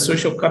considers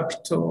social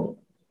capital,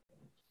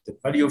 the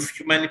value of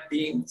human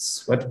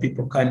beings, what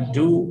people can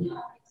do.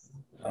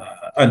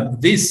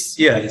 And this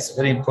here is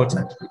very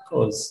important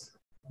because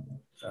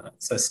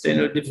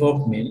sustainable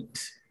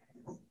development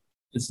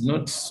is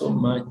not so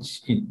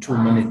much into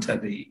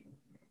monetary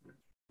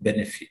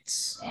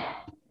benefits.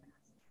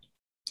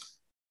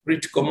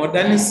 Critical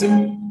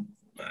modernism,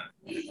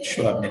 I'm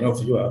sure many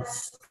of you have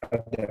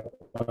heard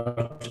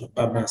about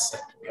Obama's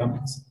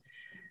programs,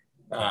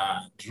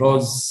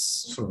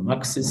 draws from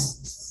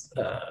Marxists.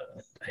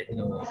 I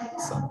know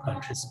some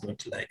countries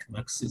don't like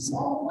Marxism.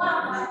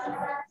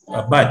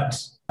 But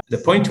the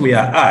point we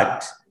are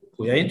at,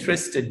 we are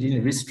interested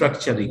in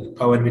restructuring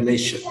power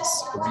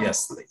relations,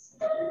 obviously,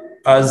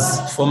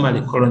 as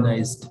formerly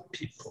colonized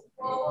people.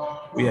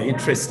 We are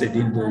interested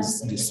in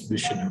those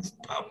distribution of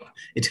power.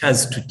 It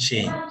has to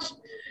change,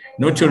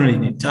 not only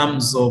in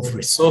terms of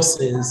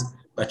resources,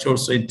 but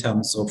also in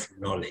terms of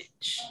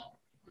knowledge.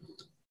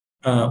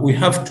 We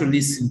have to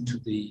listen to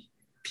the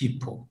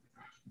people,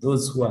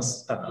 those who are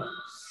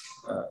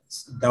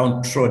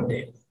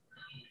downtrodden.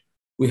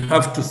 We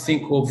have to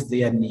think of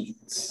their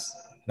needs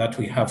that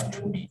we have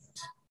to meet.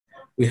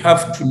 We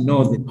have to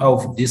know the power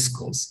of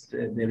discourse.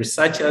 The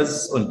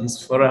researchers on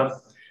this forum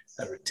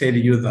will tell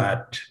you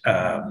that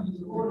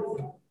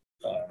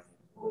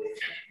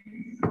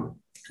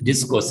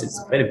discourse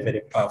is very,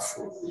 very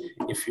powerful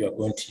if you are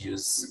going to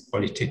use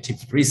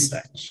qualitative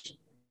research.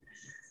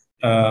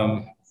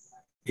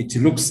 It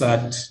looks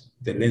at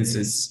the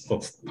lenses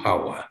of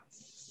power.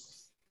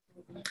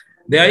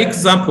 There are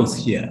examples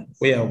here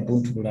where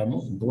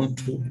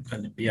Ubuntu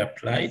can be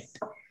applied.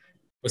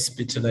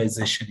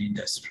 Hospitalization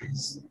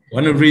industries.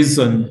 One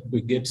reason we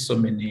get so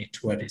many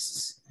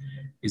tourists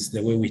is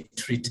the way we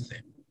treat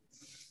them.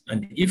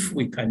 And if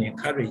we can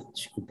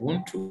encourage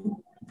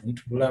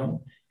Ubuntu-Bulamu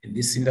in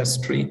this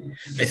industry,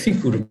 I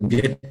think we'll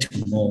get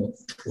more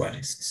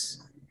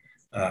tourists.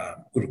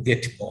 We'll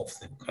get more of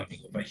them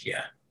coming over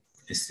here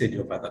instead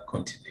of other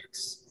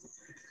continents.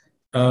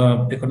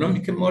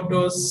 Economic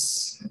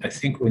models, I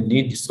think we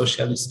need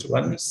socialist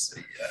ones.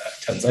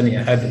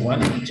 Tanzania had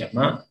one,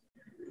 Jama.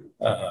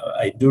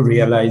 I do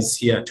realize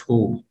here at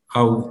home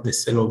how the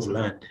sale of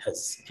land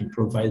has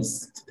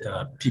improvised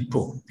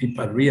people.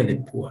 People are really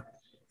poor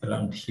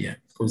around here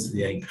because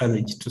they are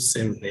encouraged to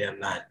sell their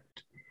land.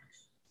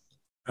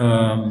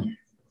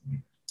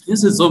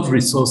 Uses of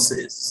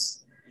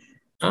resources.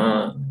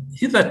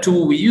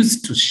 Hitherto, we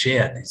used to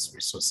share these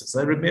resources.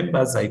 I remember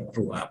as I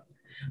grew up,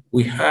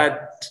 we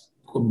had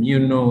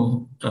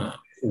communal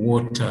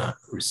water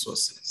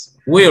resources,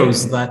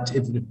 wells that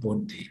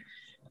everybody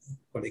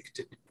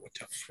collected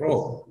water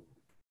from.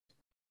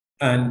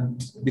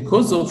 And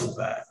because of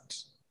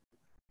that,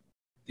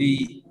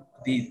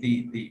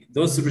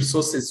 those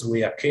resources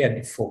were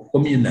cared for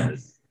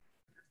communally.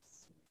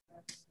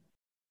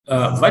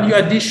 Value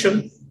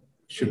addition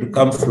should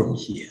come from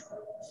here.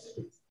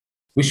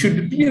 We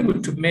should be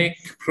able to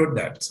make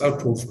products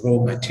out of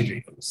raw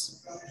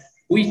materials,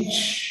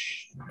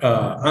 which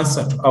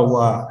answer to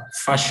our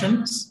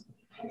fashions.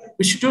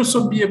 We should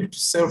also be able to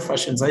sell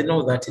fashions. I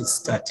know that is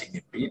starting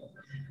a bit,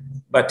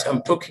 but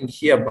I'm talking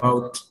here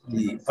about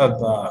the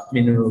other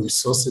mineral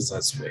resources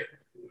as well.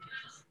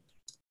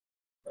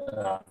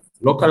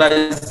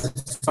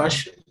 Localized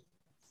fashion,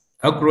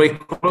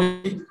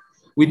 agroecology,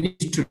 we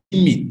need to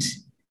limit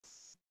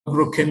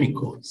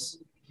agrochemicals,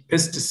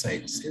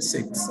 pesticides,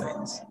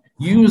 insecticides,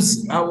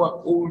 use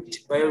our old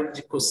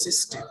biological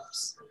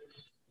systems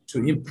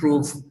to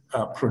improve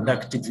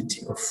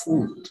productivity of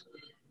food,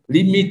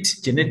 limit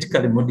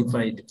genetically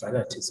modified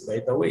varieties. By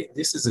the way,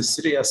 this is a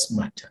serious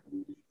matter.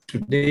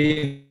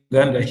 Today, in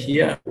Uganda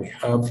here, we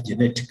have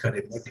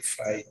genetically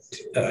modified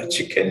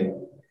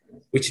chicken,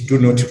 which do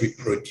not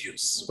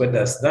reproduce. What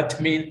does that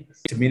mean?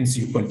 It means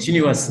you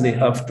continuously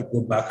have to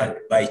go back and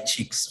buy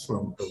chicks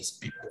from those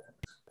people.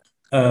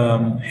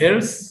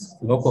 Health,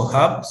 local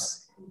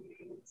herbs.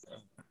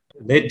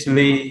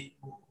 Lately,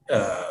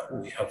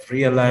 we have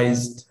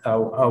realized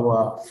how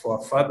our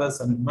forefathers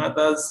and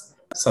mothers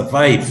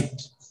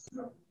survived.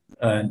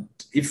 And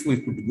if we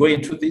could go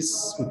into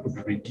this, we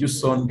could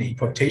reduce on the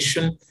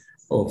importation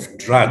of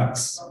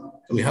drugs.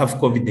 We have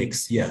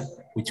COVID-19 here,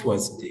 which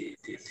was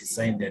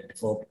designed and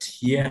developed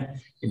here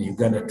in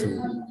Uganda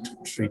to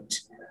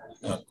treat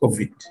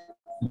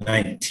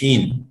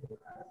COVID-19.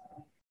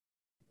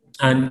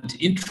 And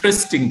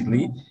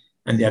interestingly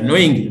and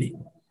annoyingly,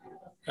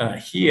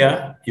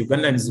 here,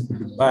 Ugandans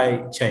could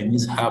buy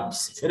Chinese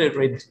herbs, very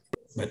ready,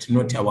 but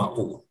not our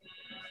own.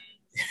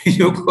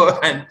 You go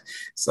and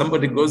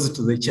somebody goes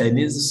to the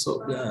Chinese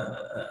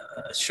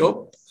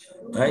shop,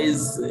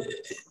 buys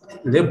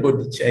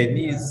labeled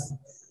Chinese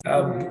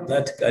herb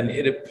that can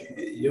help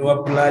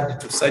your blood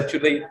to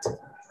circulate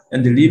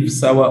and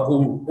leaves our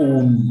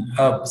own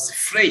herbs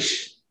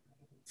fresh,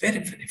 very,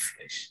 very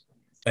fresh.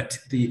 But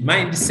the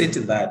mindset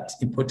that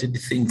imported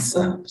things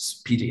are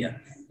superior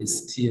is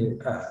still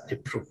a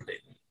problem.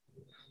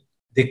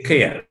 The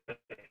care.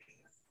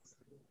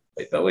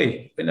 By the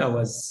way, when I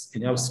was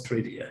in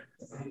Australia,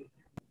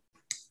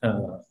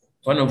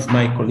 one of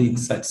my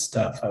colleagues at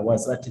staff, I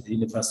was at the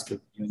University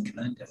of New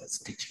England, I was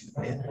teaching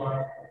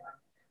there.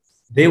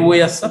 They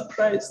were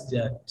surprised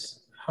at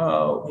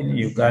how in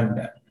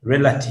Uganda,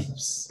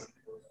 relatives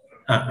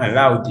are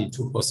allowed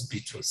into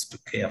hospitals to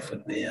care for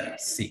their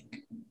sick.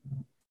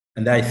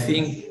 And I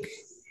think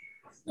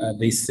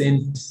they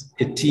sent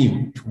a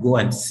team to go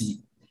and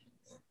see.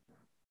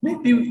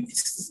 Maybe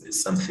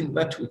it's something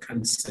that we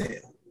can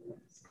say.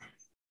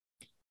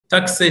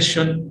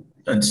 Taxation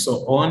and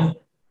so on.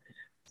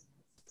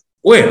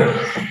 Well,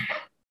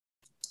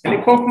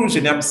 in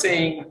conclusion, I'm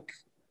saying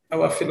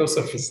our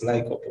philosophies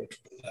like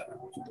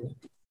Obuntubulamu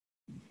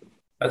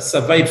have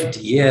survived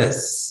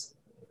years.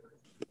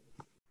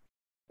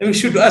 And we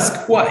should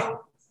ask why.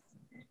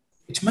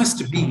 It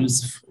must be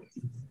useful.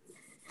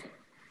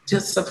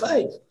 Just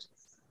survived.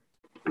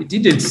 It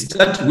didn't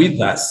start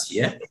with us,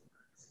 yeah?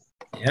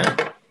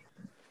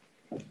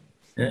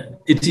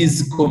 It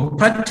is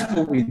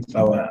compatible with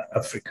our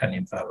African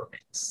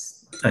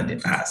environments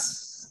and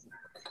us.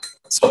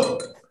 So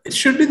it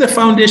should be the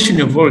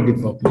foundation of all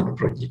development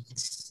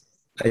projects.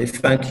 I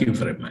thank you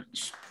very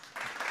much.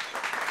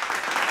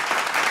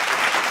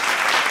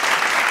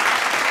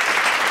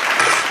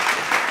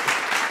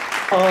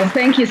 Oh,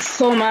 thank you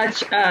so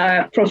much,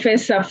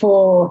 Professor,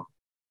 for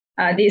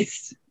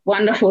this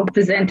wonderful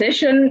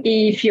presentation.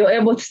 If you're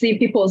able to see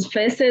people's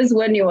faces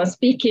when you were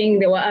speaking,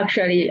 they were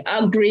actually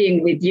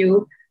agreeing with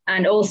you.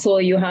 And also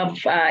you have,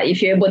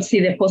 if you're able to see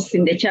the posts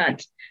in the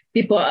chat,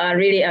 people are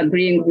really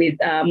agreeing with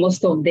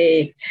most of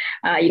the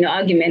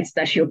arguments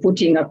that you're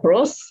putting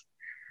across.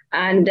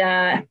 And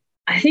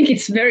I think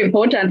it's very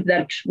important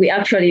that we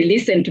actually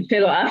listen to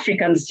fellow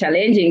Africans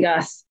challenging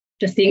us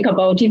to think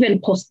about even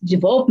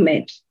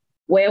post-development,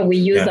 where we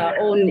use our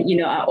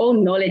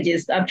own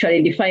knowledges to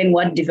actually define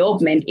what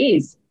development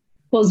is.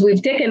 Because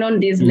we've taken on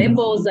these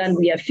labels and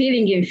we are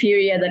feeling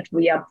inferior, that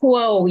we are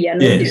poor or we are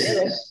not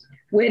developed.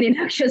 When in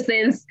actual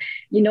sense,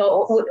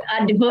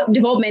 our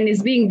development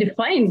is being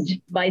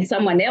defined by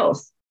someone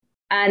else.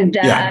 And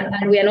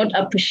we are not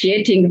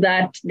appreciating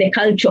that the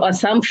cultural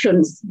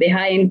assumptions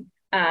behind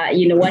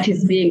what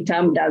is being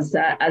termed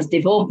as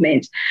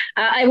development.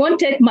 I won't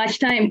take much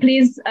time.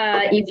 Please,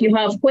 if you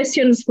have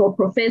questions for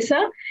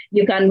Professor,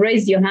 you can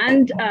raise your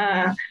hand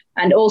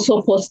and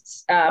also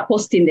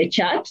post in the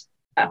chat.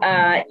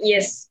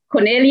 Yes,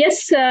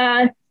 Cornelius,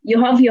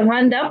 you have your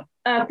hand up.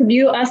 Could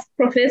you ask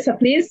Professor,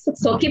 please?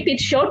 So keep it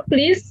short,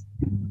 please,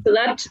 so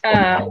that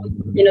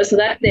so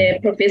that the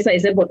Professor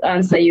is able to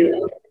answer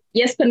you.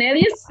 Yes,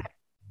 Cornelius.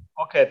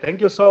 Okay,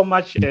 thank you so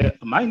much.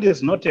 Mine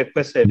is not a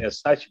question as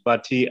such,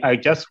 but I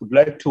just would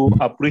like to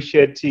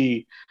appreciate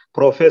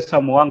Professor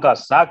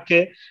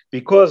Muwanga-Zake,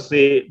 because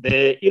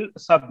the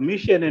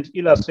submission and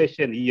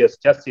illustration he has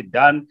just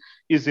done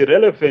is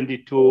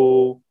relevant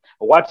to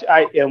what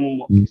I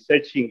am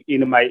researching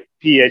in my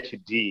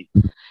PhD.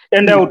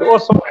 And I would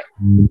also like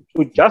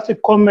to just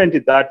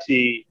comment that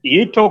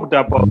he talked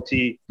about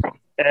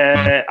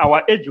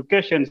our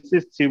education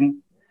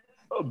system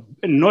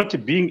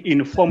not being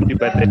informed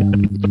by the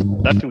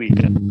that we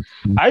have.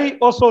 I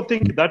also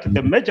think that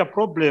the major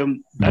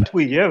problem that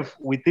we have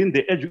within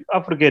the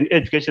African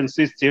education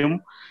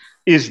system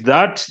is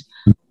that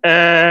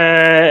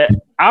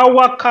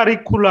our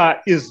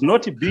curricula is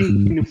not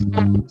being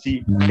informed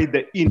by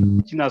the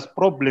indigenous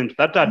problems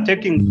that are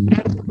taking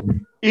place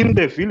in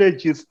the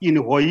villages in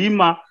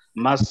Hoima,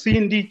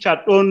 Masindi,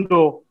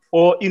 Chatondo,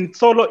 or in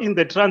Solo in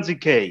the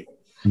Transikei.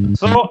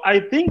 So I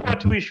think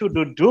what we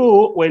should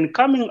do when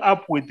coming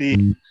up with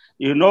the,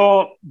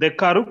 the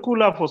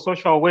curricula for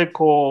social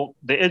work or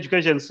the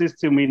education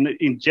system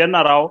in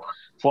general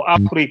for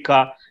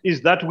Africa is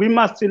that we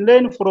must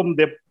learn from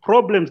the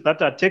problems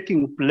that are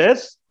taking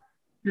place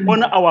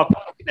on our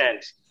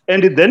continent,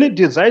 and then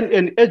design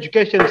an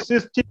education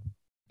system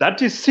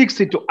that seeks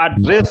to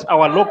address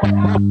our local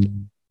problems.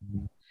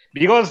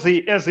 Because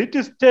as it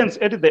stands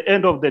at the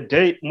end of the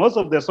day, most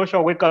of the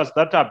social workers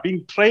that are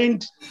being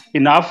trained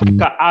in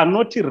Africa are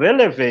not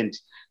relevant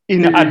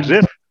in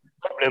addressing the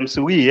problems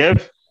we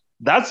have.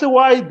 That's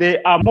why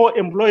they are more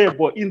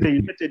employable in the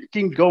United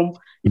Kingdom,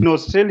 in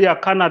Australia,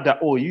 Canada,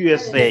 or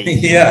USA.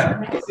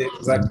 Yeah,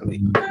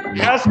 exactly.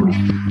 Just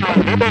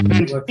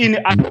in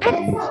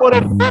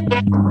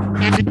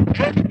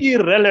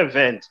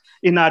irrelevant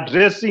in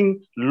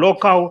addressing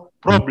local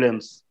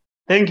problems.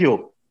 Thank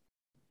you.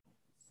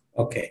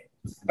 Okay,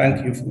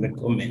 thank you for the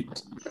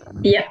comment.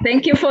 Yeah,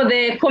 thank you for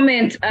the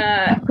comment,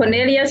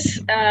 Cornelius.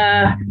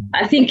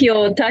 I think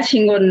you're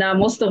touching on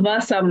most of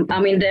us.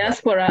 I'm in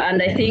diaspora,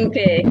 and I think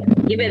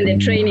given the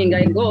training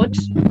I got,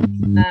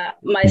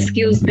 my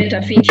skills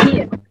better fit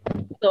here.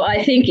 So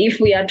I think if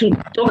we are to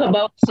talk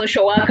about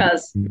social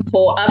workers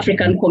for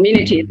African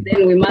communities,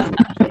 then we must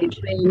actually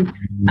train,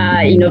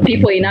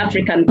 people in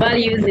African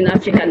values, in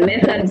African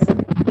methods,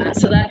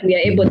 so that we are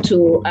able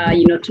to,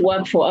 to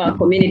work for our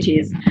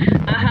communities.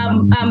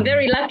 I'm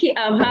very lucky.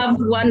 I have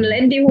one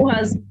lady who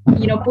has,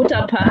 put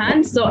up her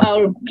hand. So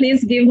I'll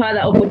please give her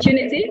the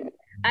opportunity.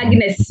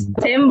 Agnes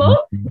Tembo,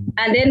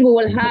 and then we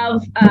will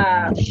have,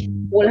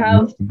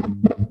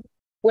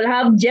 we'll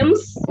have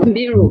James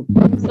Mbiru.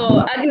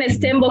 So Agnes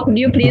Tembo, could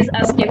you please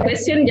ask your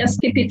question?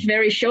 Just keep it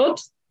very short.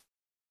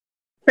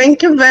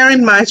 Thank you very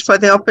much for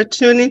the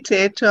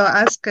opportunity to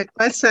ask a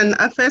question.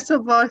 First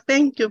of all,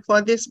 thank you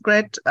for this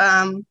great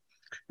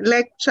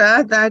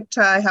lecture that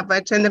I have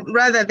attended,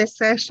 rather the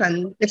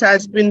session. It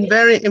has been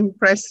very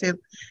impressive.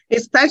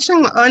 It's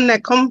touching on a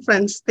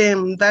conference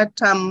theme that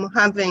I'm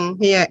having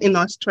here in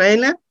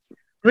Australia,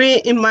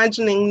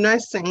 reimagining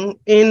nursing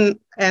in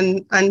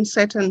an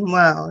uncertain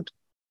world.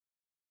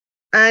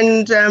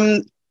 And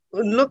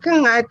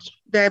looking at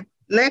the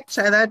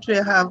lecture that we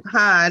have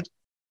had,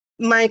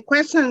 my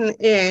question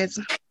is,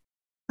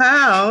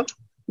 how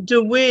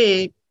do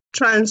we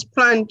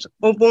transplant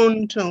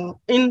Ubuntu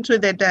into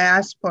the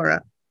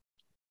diaspora?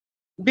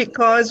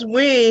 Because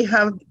we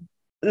have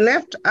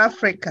left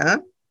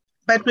Africa,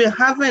 but we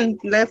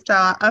haven't left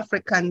our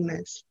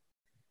Africanness.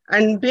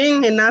 And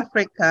being in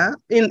Africa,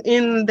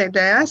 in the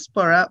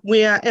diaspora,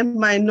 we are a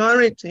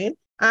minority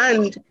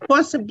and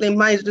possibly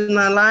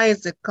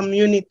marginalized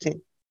community.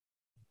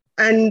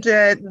 And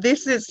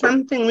this is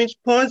something which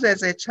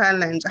poses a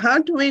challenge. How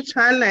do we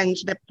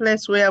challenge the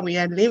place where we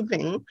are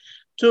living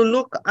to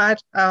look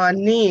at our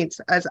needs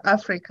as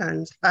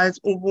Africans, as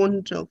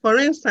Ubuntu. For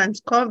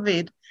instance,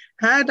 COVID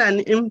had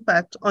an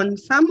impact on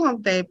some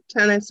of the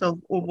tenets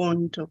of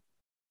Ubuntu,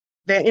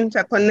 the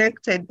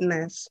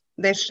interconnectedness,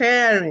 the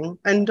sharing,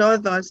 and all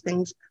those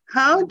things.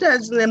 How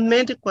does the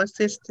medical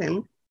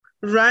system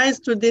rise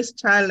to this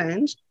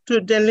challenge to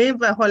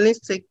deliver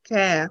holistic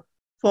care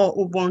for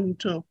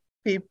Ubuntu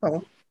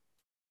people?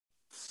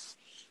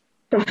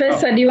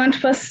 Professor, do you want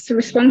first to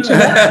respond to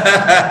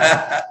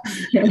that?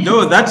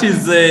 No, that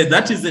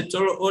is a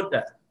tall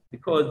order,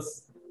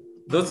 because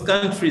those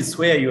countries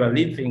where you are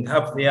living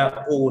have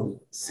their own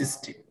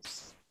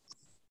systems.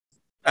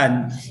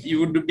 And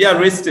you would be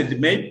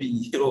arrested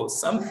maybe or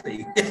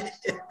something.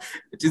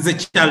 It is a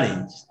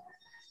challenge.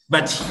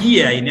 But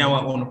here in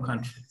our own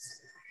countries,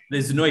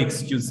 there's no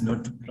excuse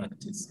not to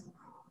practice.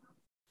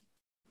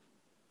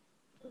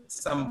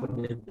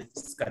 Somebody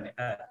else can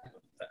add.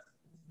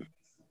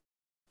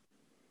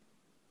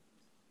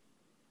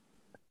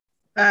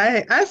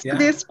 I ask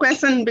this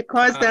question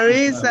because there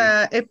is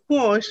a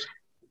push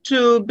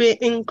to be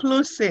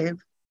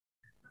inclusive.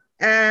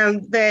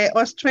 And the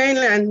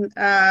Australian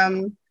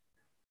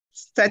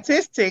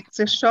statistics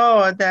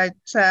show that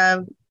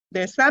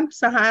the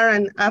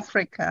sub-Saharan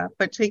Africa,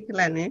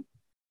 particularly,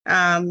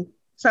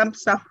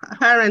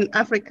 sub-Saharan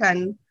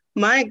African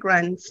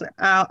migrants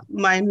are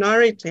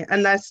minority,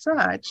 and as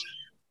such,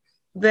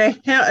 the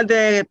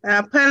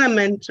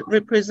parliament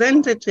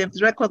representatives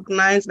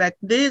recognize that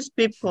these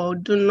people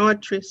do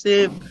not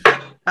receive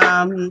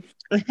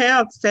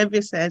health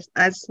services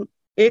as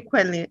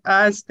equally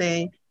as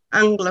the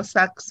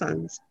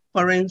Anglo-Saxons,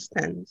 for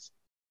instance.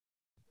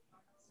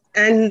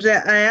 And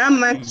I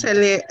am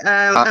actually,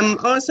 I'm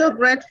also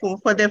grateful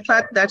for the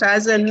fact that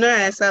as a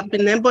nurse, I've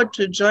been able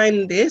to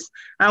join this.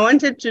 I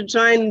wanted to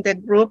join the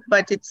group,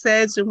 but it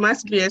says you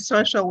must be a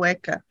social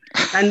worker.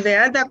 And the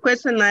other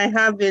question I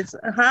have is,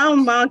 how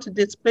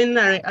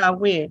multidisciplinary are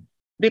we?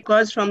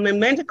 Because from a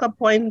medical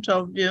point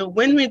of view,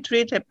 when we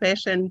treat a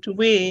patient,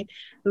 we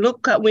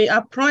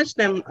approach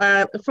them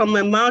from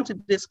a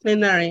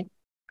multidisciplinary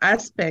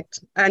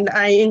aspect, and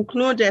I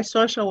include a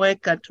social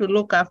worker to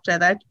look after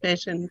that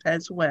patient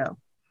as well.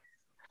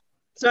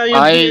 So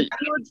you'd be a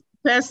good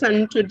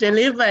person to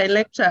deliver a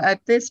lecture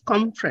at this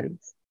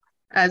conference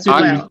as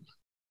well.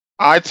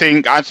 I'm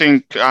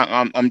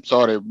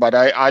sorry, but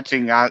I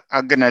think,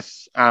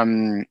 Agnes,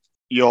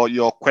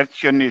 your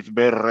question is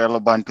very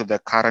relevant to the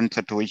current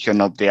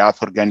situation of the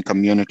African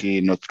community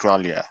in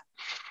Australia.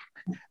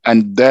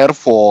 And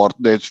therefore,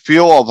 there's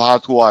few of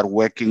us who are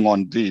working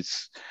on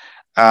this.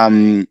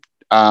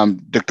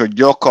 Dr.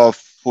 Jacob,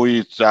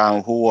 who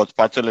was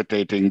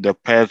facilitating the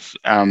PES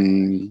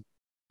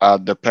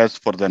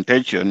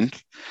presentation,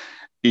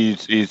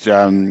 is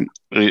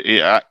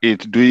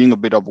doing a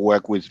bit of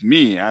work with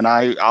me, and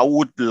I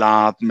would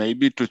love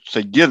maybe to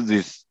suggest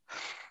this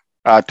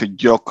to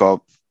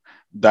Jacob,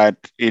 that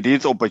it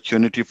is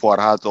opportunity for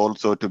us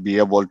also to be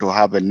able to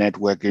have a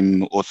network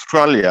in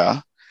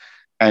Australia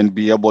and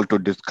be able to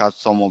discuss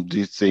some of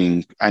these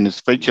things, and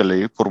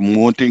especially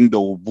promoting the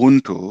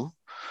Ubuntu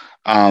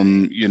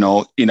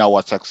in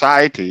our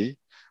society,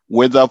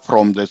 whether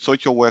from the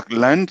social work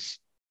lens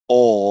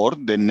or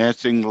the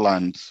nursing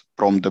lens,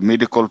 from the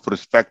medical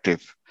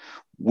perspective.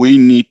 We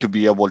need to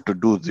be able to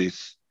do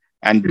this,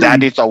 and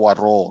that is our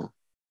role.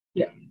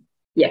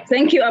 Yeah.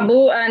 Thank you,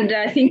 Abu. And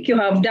I think you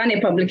have done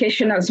a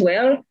publication as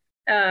well,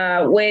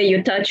 where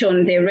you touch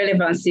on the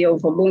relevancy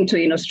of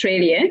Ubuntu in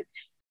Australia.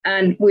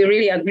 And we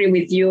really agree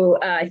with you.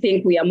 I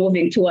think we are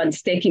moving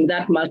towards taking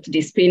that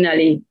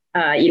multidisciplinary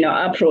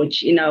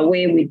approach in our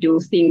way we do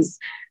things.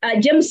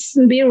 James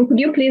Mbiru, could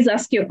you please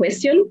ask your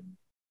question?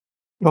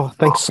 Oh,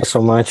 thanks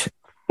so much.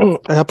 I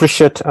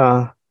appreciate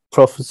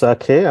Prof.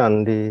 Zake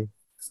and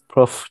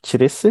Prof.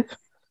 Chirisi.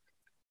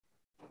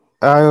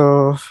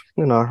 I'll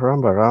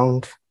run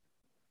around.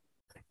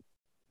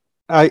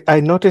 I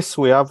notice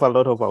we have a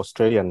lot of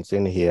Australians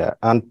in here,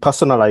 and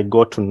personally, I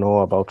got to know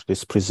about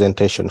this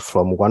presentation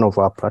from one of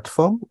our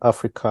platform,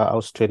 Africa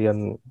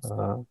Australian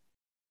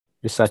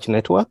Research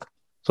Network.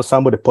 So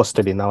somebody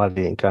posted in our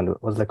link and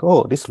was like,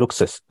 oh, this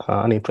looks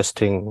an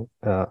interesting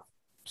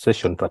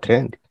session to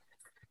attend.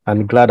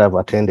 I'm glad I've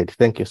attended.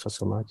 Thank you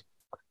so much.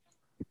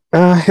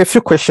 A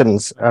few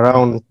questions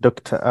around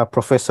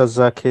Professor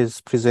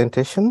Zake's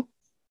presentation.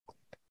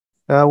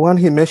 One,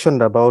 he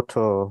mentioned about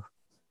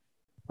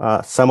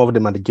some of the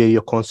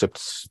managerial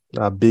concepts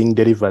being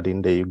delivered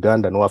in the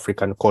Ugandan or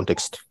African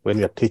context when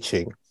you're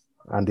teaching,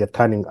 and they're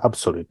turning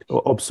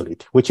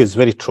obsolete, which is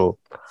very true.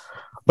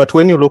 But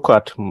when you look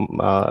at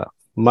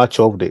much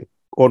of the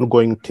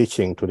ongoing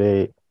teaching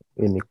today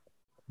in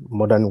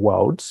modern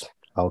worlds,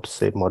 I would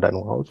say modern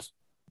worlds,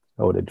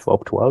 or the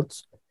developed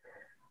worlds,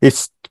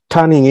 it's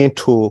turning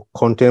into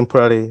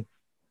contemporary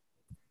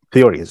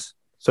theories.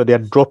 So they're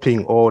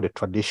dropping all the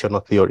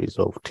traditional theories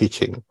of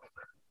teaching.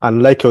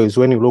 And likewise,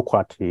 when you look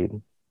at the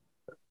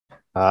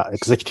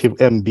executive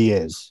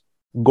MBAs,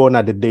 gone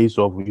are the days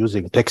of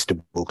using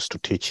textbooks to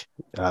teach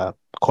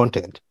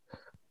content.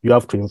 You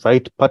have to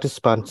invite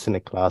participants in a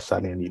class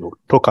and then you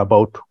talk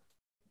about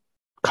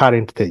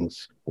current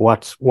things,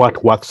 what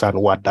works and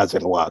what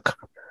doesn't work.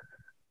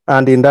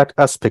 And in that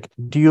aspect,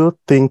 do you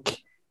think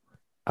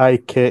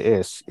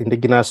IKS,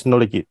 indigenous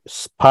knowledge,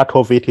 part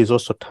of it is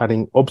also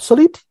turning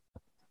obsolete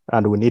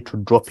and we need to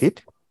drop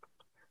it?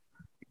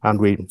 And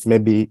we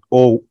maybe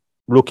all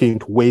looking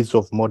into ways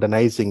of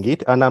modernizing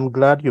it. And I'm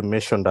glad you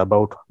mentioned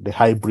about the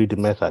hybrid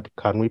method.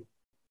 Can we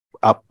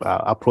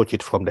approach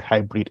it from the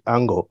hybrid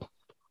angle?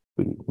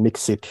 We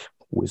mix it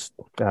with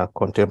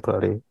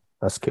contemporary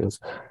skills.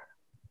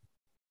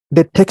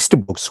 The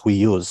textbooks we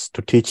use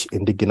to teach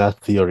indigenous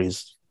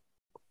theories.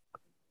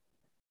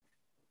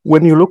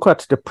 When you look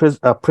at the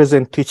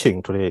present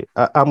teaching today,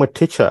 I'm a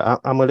teacher,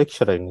 I'm a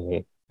lecturer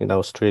in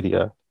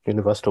Australia,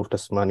 University of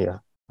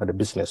Tasmania at the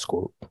business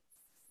school.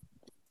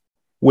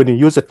 When you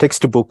use a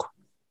textbook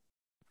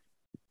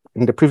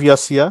in the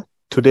previous year,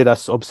 today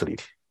that's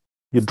obsolete.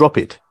 You drop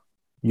it,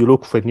 you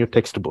look for a new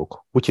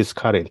textbook, which is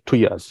current, 2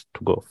 years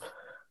to go.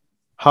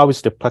 How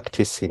is the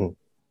practice in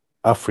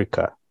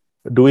Africa?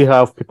 Do we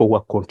have people who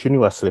are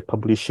continuously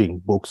publishing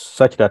books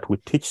such that we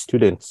teach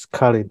students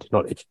current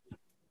knowledge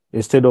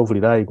instead of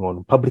relying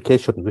on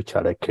publications which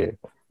are like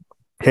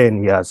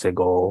 10 years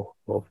ago?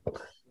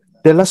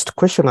 The last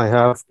question I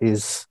have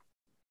is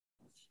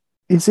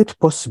it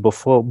possible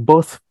for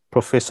both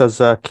Professor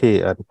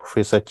Zake and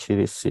Professor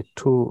Chirisi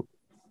to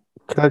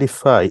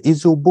clarify,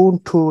 is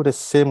Ubuntu the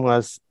same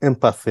as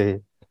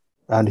empathy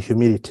and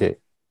humility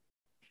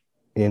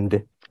in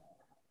the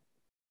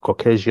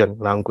Caucasian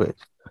language?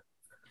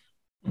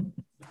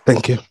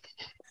 Thank you.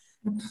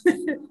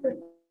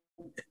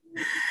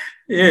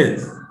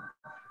 Yes.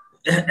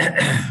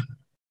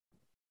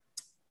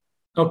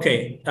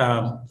 Okay,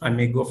 I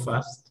may go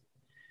first.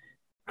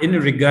 In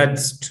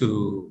regards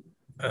to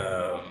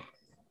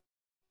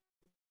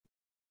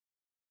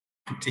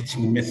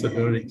teaching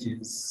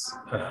methodologies,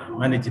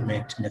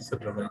 management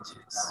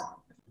methodologies,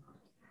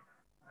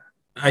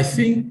 I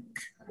think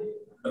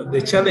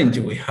the challenge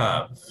we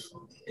have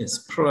is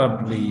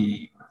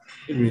probably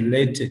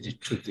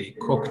related to the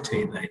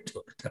cocktail I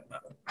talked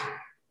about.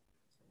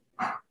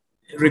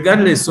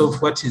 Regardless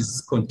of what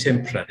is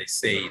contemporary,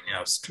 say, in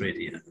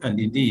Australia, and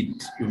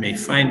indeed, you may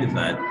find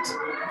that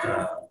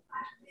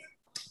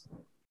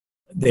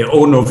the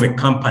owner of a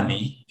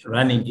company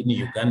running in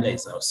Uganda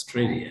is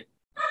Australian,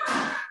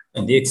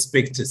 and they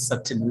expect a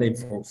certain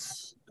level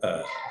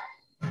of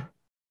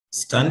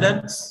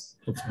standards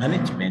of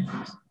management.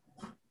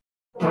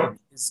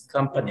 This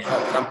company,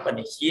 our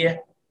company here.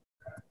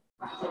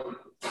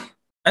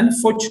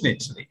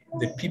 Unfortunately,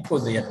 the people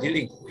they are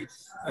dealing with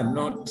are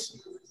not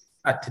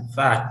at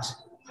that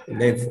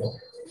level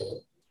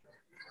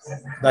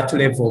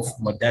of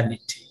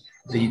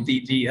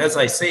modernity. As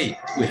I say,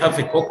 we have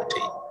a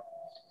cocktail.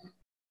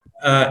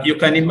 You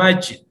can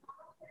imagine,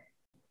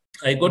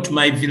 I go to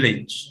my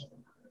village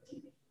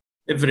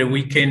every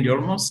weekend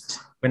almost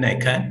when I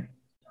can.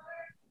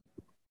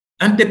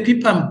 And the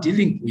people I'm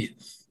dealing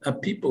with are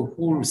people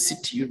who will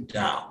sit you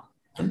down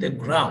on the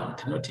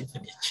ground, not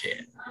even a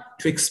chair,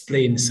 to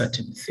explain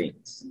certain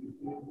things.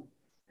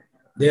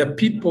 There are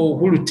people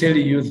who will tell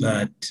you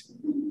that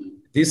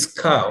this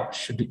cow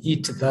should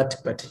eat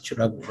that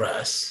particular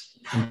grass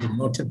and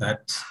not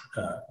that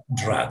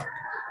drug.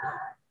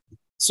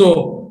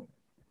 So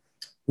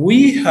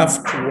we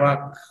have to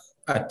work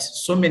at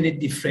so many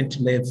different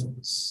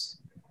levels,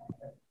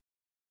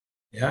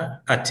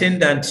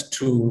 attendant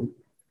to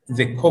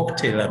the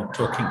cocktail I'm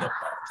talking about.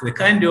 The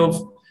kind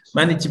of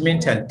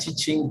management and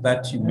teaching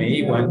that you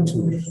may want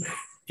to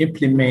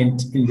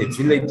implement in the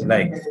village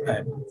like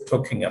I'm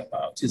talking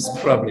about is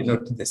probably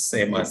not the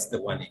same as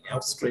the one in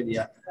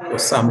Australia or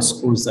some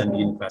schools and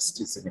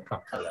universities in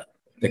Kampala,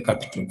 the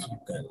capital of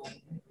Uganda.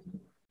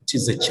 It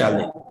is a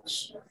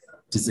challenge.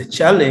 It is a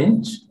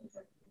challenge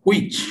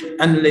which,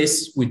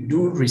 unless we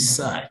do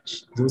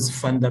research those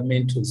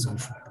fundamentals of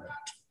Ubuntu,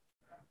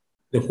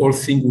 the whole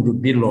thing will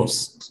be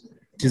lost.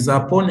 It is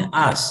upon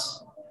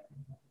us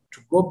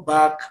to go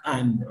back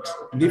and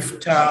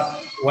lift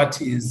up what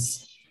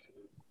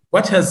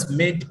has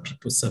made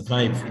people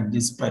survive in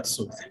these parts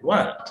of the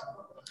world.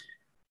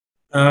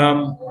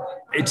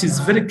 It is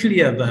very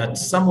clear that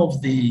some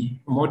of the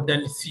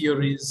modern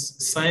theories,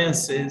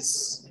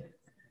 sciences,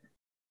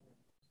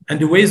 and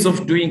the ways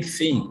of doing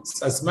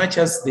things, as much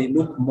as they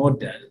look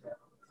modern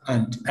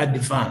and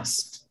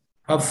advanced,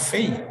 have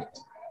failed.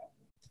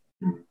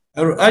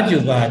 I will argue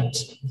that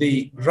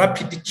the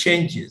rapid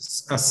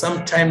changes are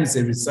sometimes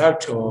a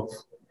result of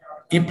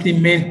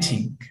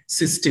implementing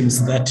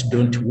systems that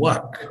don't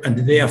work and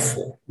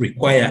therefore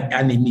require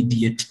an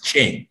immediate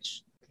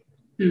change.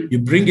 You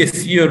bring a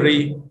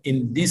theory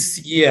in this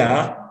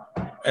year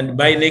and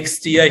by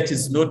next year it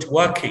is not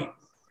working.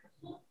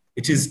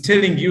 It is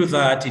telling you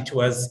that it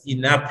was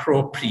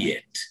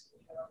inappropriate.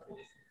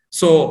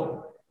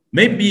 So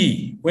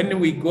maybe when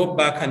we go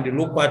back and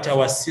look at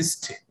our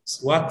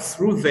systems, work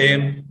through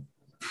them,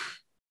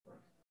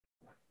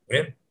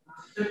 well,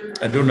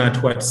 I don't know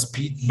at what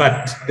speed,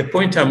 but the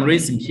point I'm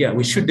raising here,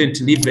 we shouldn't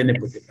leave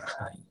anybody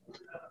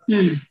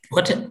behind.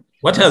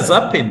 What has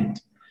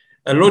happened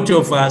A lot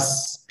of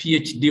us,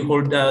 PhD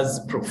holders,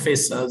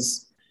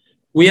 professors,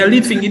 we are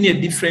living in a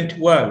different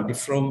world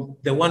from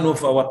the one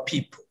of our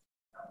people.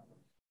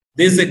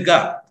 There's a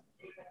gap.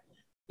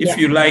 If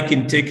you like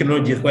in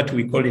technology, what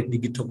we call a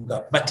digital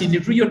gap. But in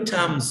real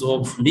terms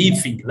of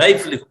living,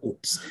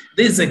 livelihoods,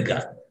 there's a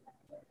gap.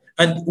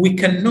 And we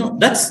cannot,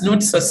 that's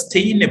not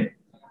sustainable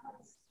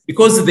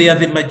because they are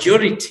the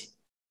majority.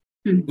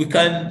 We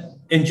can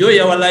enjoy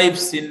our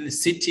lives in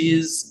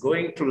cities,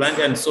 going to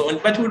London and so on,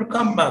 but we'll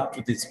come back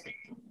to these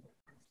people.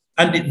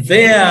 And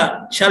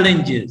their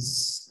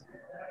challenges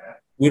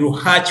will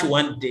hatch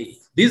one day.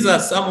 These are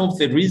some of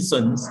the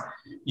reasons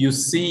you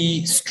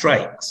see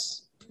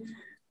strikes.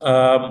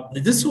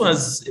 This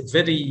was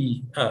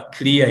very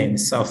clear in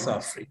South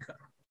Africa.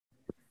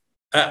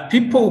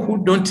 People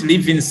who don't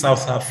live in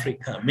South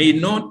Africa may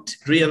not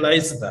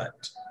realize that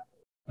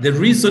the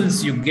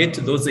reasons you get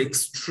those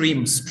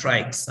extreme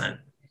strikes and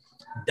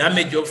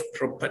damage of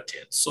property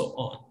and so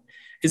on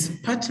is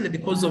partly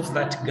because of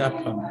that gap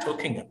I'm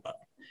talking about.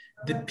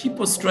 The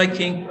people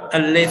striking are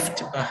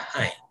left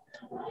behind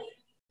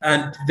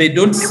and they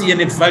don't see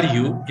any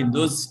value in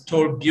those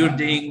tall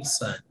buildings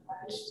and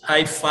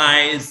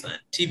hi-fis and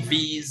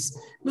TVs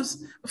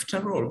because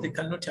after all, they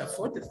cannot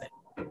afford them.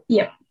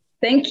 Yeah.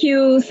 Thank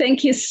you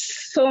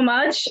so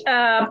much,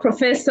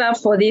 Professor,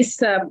 for this,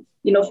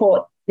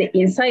 for the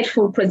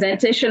insightful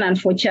presentation and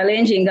for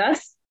challenging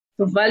us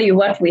to value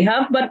what we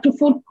have, but to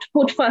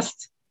put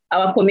first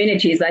our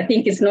communities. I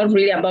think it's not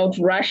really about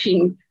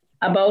rushing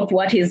about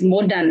what is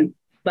modern,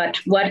 but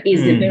what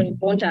is very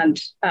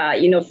important,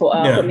 for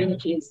our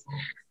communities.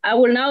 I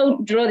will now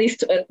draw this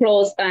to a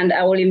close, and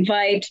I will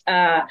invite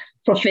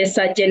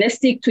Professor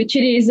Genestic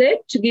Twichirize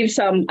to give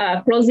some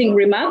closing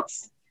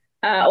remarks.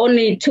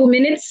 Only 2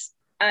 minutes,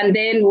 and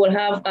then we'll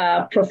have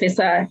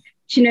Professor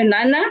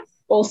Chinenana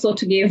also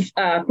to give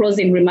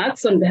closing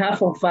remarks on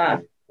behalf of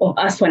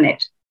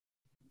ASWANET.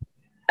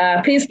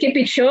 Please keep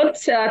it short,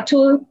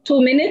 2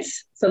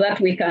 minutes, so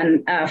that we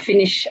can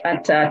finish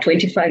at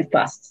 8:25.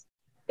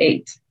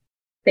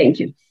 Thank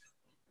you.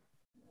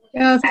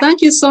 Yeah,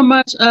 thank you so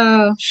much,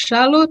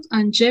 Charlotte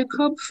and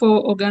Jacob,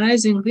 for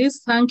organizing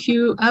this. Thank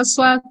you,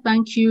 ASWA.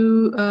 Thank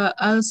you,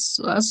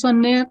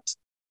 ASWANET.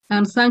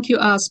 And thank you,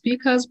 our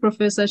speakers,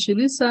 Professor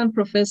Chilisa and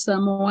Professor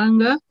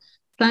Muwanga.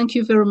 Thank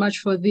you very much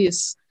for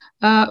this.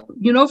 For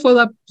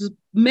the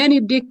many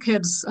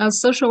decades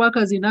as social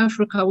workers in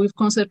Africa, we've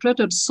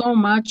concentrated so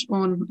much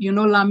on,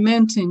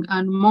 lamenting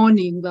and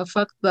mourning the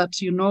fact that,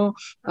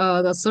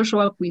 the social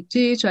work we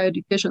teach, our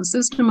education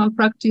system and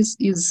practice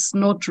is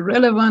not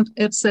relevant,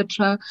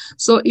 etc.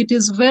 So it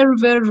is very,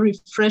 very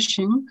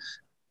refreshing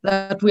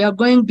that we are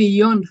going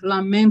beyond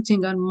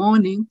lamenting and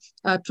mourning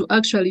to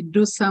actually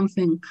do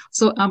something.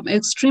 So I'm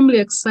extremely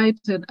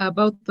excited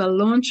about the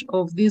launch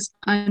of these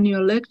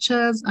annual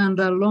lectures and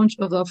the launch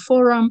of the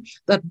forum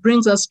that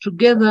brings us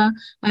together.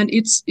 And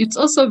it's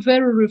also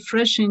very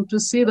refreshing to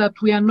see that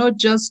we are not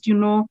just,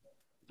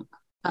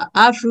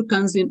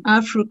 Africans in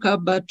Africa,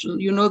 but,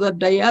 the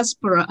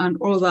diaspora and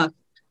all that.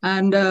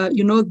 And,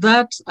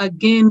 that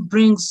again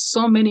brings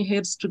so many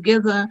heads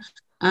together.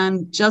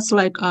 And just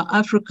like our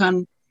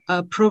African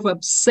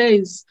proverb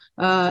says,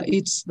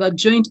 it's the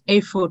joint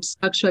efforts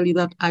actually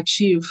that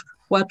achieve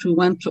what we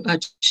want to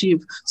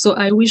achieve. So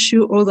I wish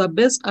you all the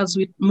best as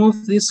we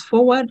move this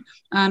forward.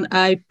 And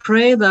I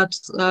pray that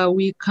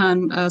we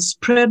can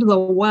spread the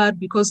word,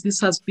 because this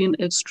has been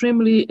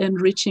extremely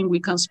enriching. We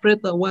can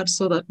spread the word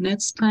so that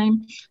next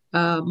time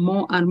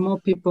more and more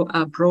people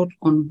are brought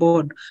on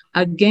board.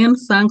 Again,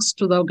 thanks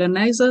to the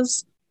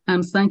organizers,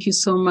 and thank you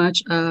so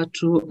much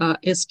to our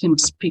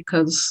esteemed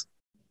speakers.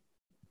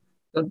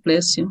 God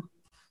bless you.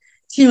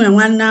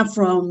 Chimamanda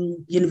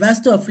from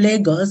University of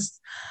Lagos.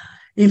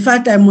 In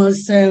fact, I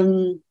must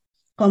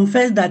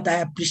confess that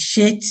I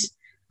appreciate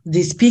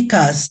the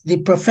speakers, the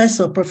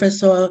Professor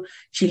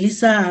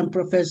Chilisa and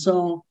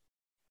Professor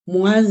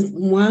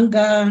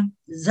Muwanga-Zake.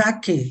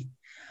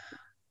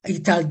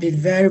 It has been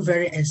very,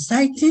 very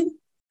exciting,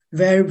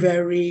 very,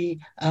 very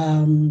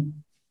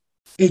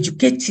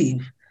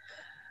educative.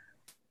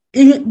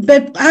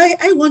 But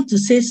I want to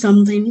say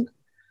something.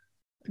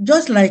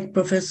 Just like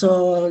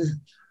Professor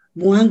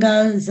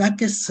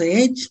Muwanga-Zake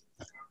said,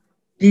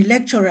 the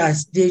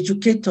lecturers, the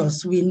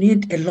educators, we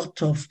need a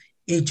lot of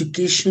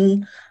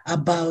education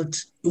about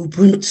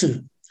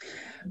Ubuntu.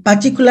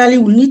 Particularly,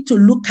 we need to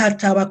look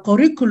at our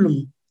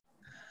curriculum.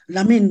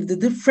 I mean, the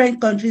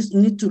different countries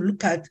need to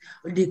look at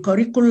the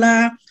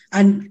curricula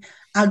and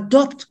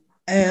adopt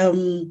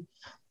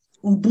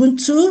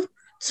Ubuntu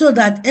so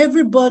that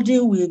everybody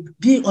will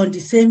be on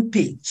the same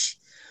page.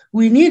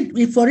 We need,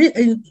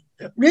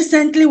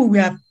 recently we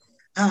are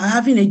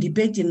having a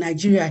debate in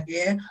Nigeria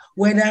here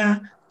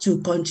whether to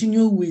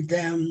continue with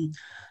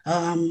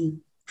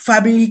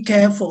family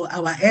care for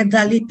our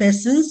elderly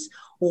persons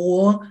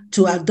or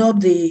to adopt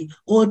the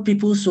old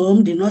people's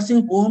home, the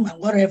nursing home, and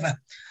whatever.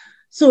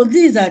 So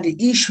these are the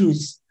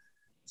issues.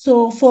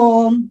 So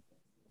for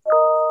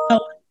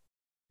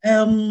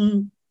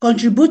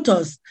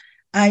contributors,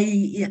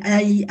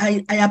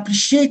 I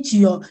appreciate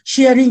your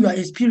sharing your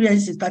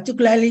experiences,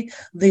 particularly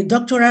the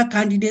doctoral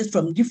candidates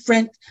from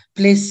different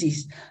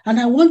places. And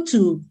I want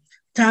to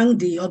thank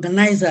the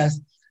organizers,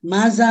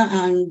 Maza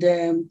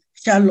and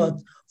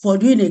Charlotte, for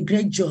doing a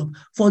great job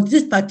for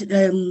this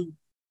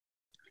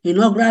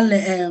inaugural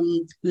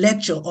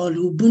lecture on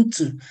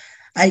Ubuntu.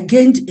 I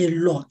gained a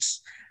lot.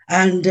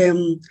 And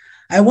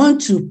I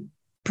want to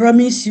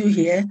promise you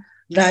here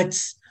that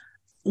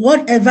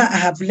whatever I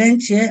have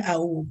learned here, I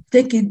will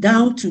take it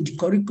down to the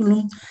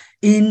curriculum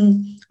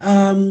in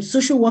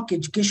social work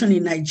education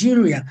in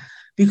Nigeria,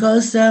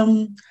 because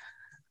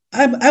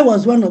I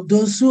was one of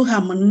those who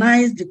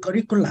harmonized the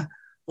curricula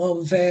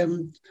of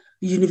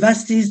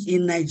universities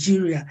in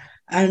Nigeria.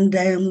 And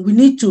we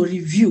need to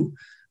review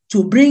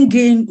to bring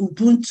in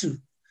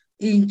Ubuntu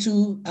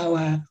into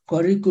our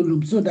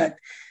curriculum so that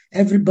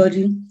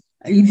everybody,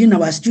 even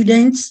our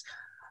students,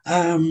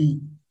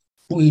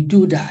 we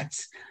do that.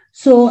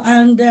 So,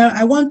 and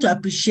I want to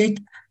appreciate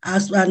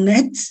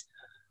Aswanet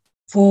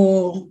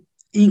for,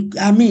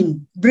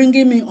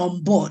 bringing me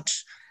on board,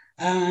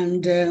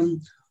 and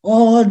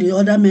all the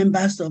other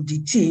members of the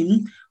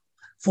team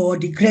for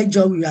the great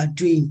job we are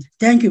doing.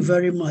 Thank you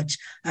very much.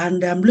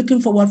 And I'm looking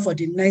forward for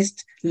the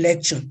next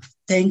lecture.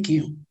 Thank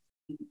you.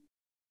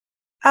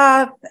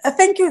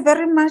 Thank you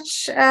very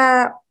much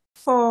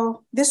for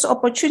this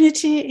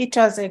opportunity. It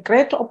was a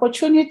great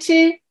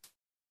opportunity.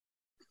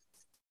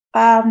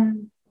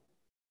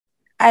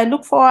 I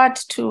look forward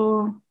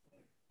to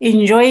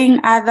enjoying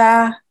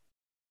other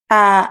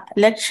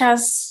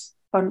lectures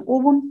on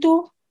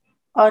Ubuntu,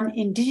 on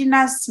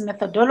indigenous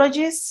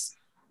methodologies.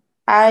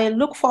 I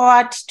look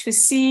forward to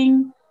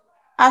seeing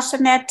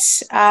Aswanet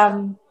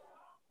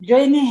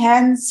joining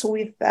hands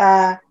with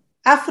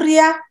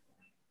Afria,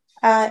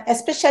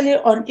 especially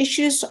on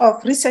issues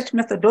of research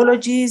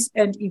methodologies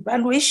and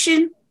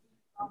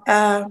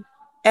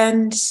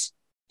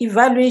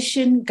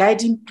evaluation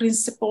guiding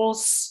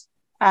principles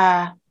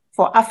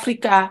for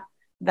Africa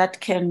that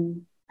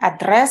can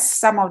address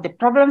some of the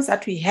problems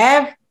that we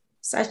have,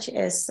 such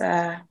as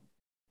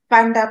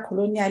panda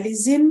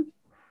colonialism,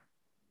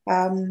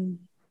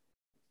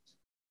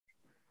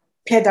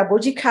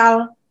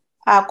 pedagogical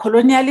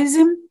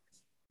colonialism,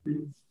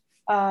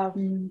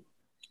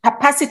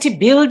 capacity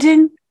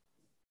building,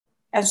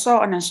 and so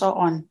on and so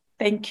on.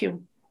 Thank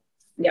you.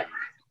 Yeah.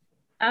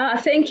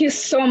 Thank you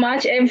so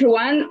much,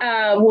 everyone.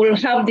 We'll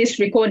have this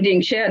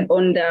recording shared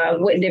on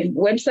the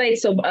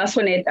websites of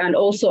Aswanet and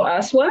also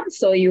ASWA,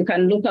 so you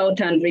can look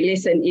out and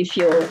re-listen if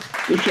you're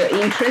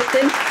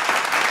interested.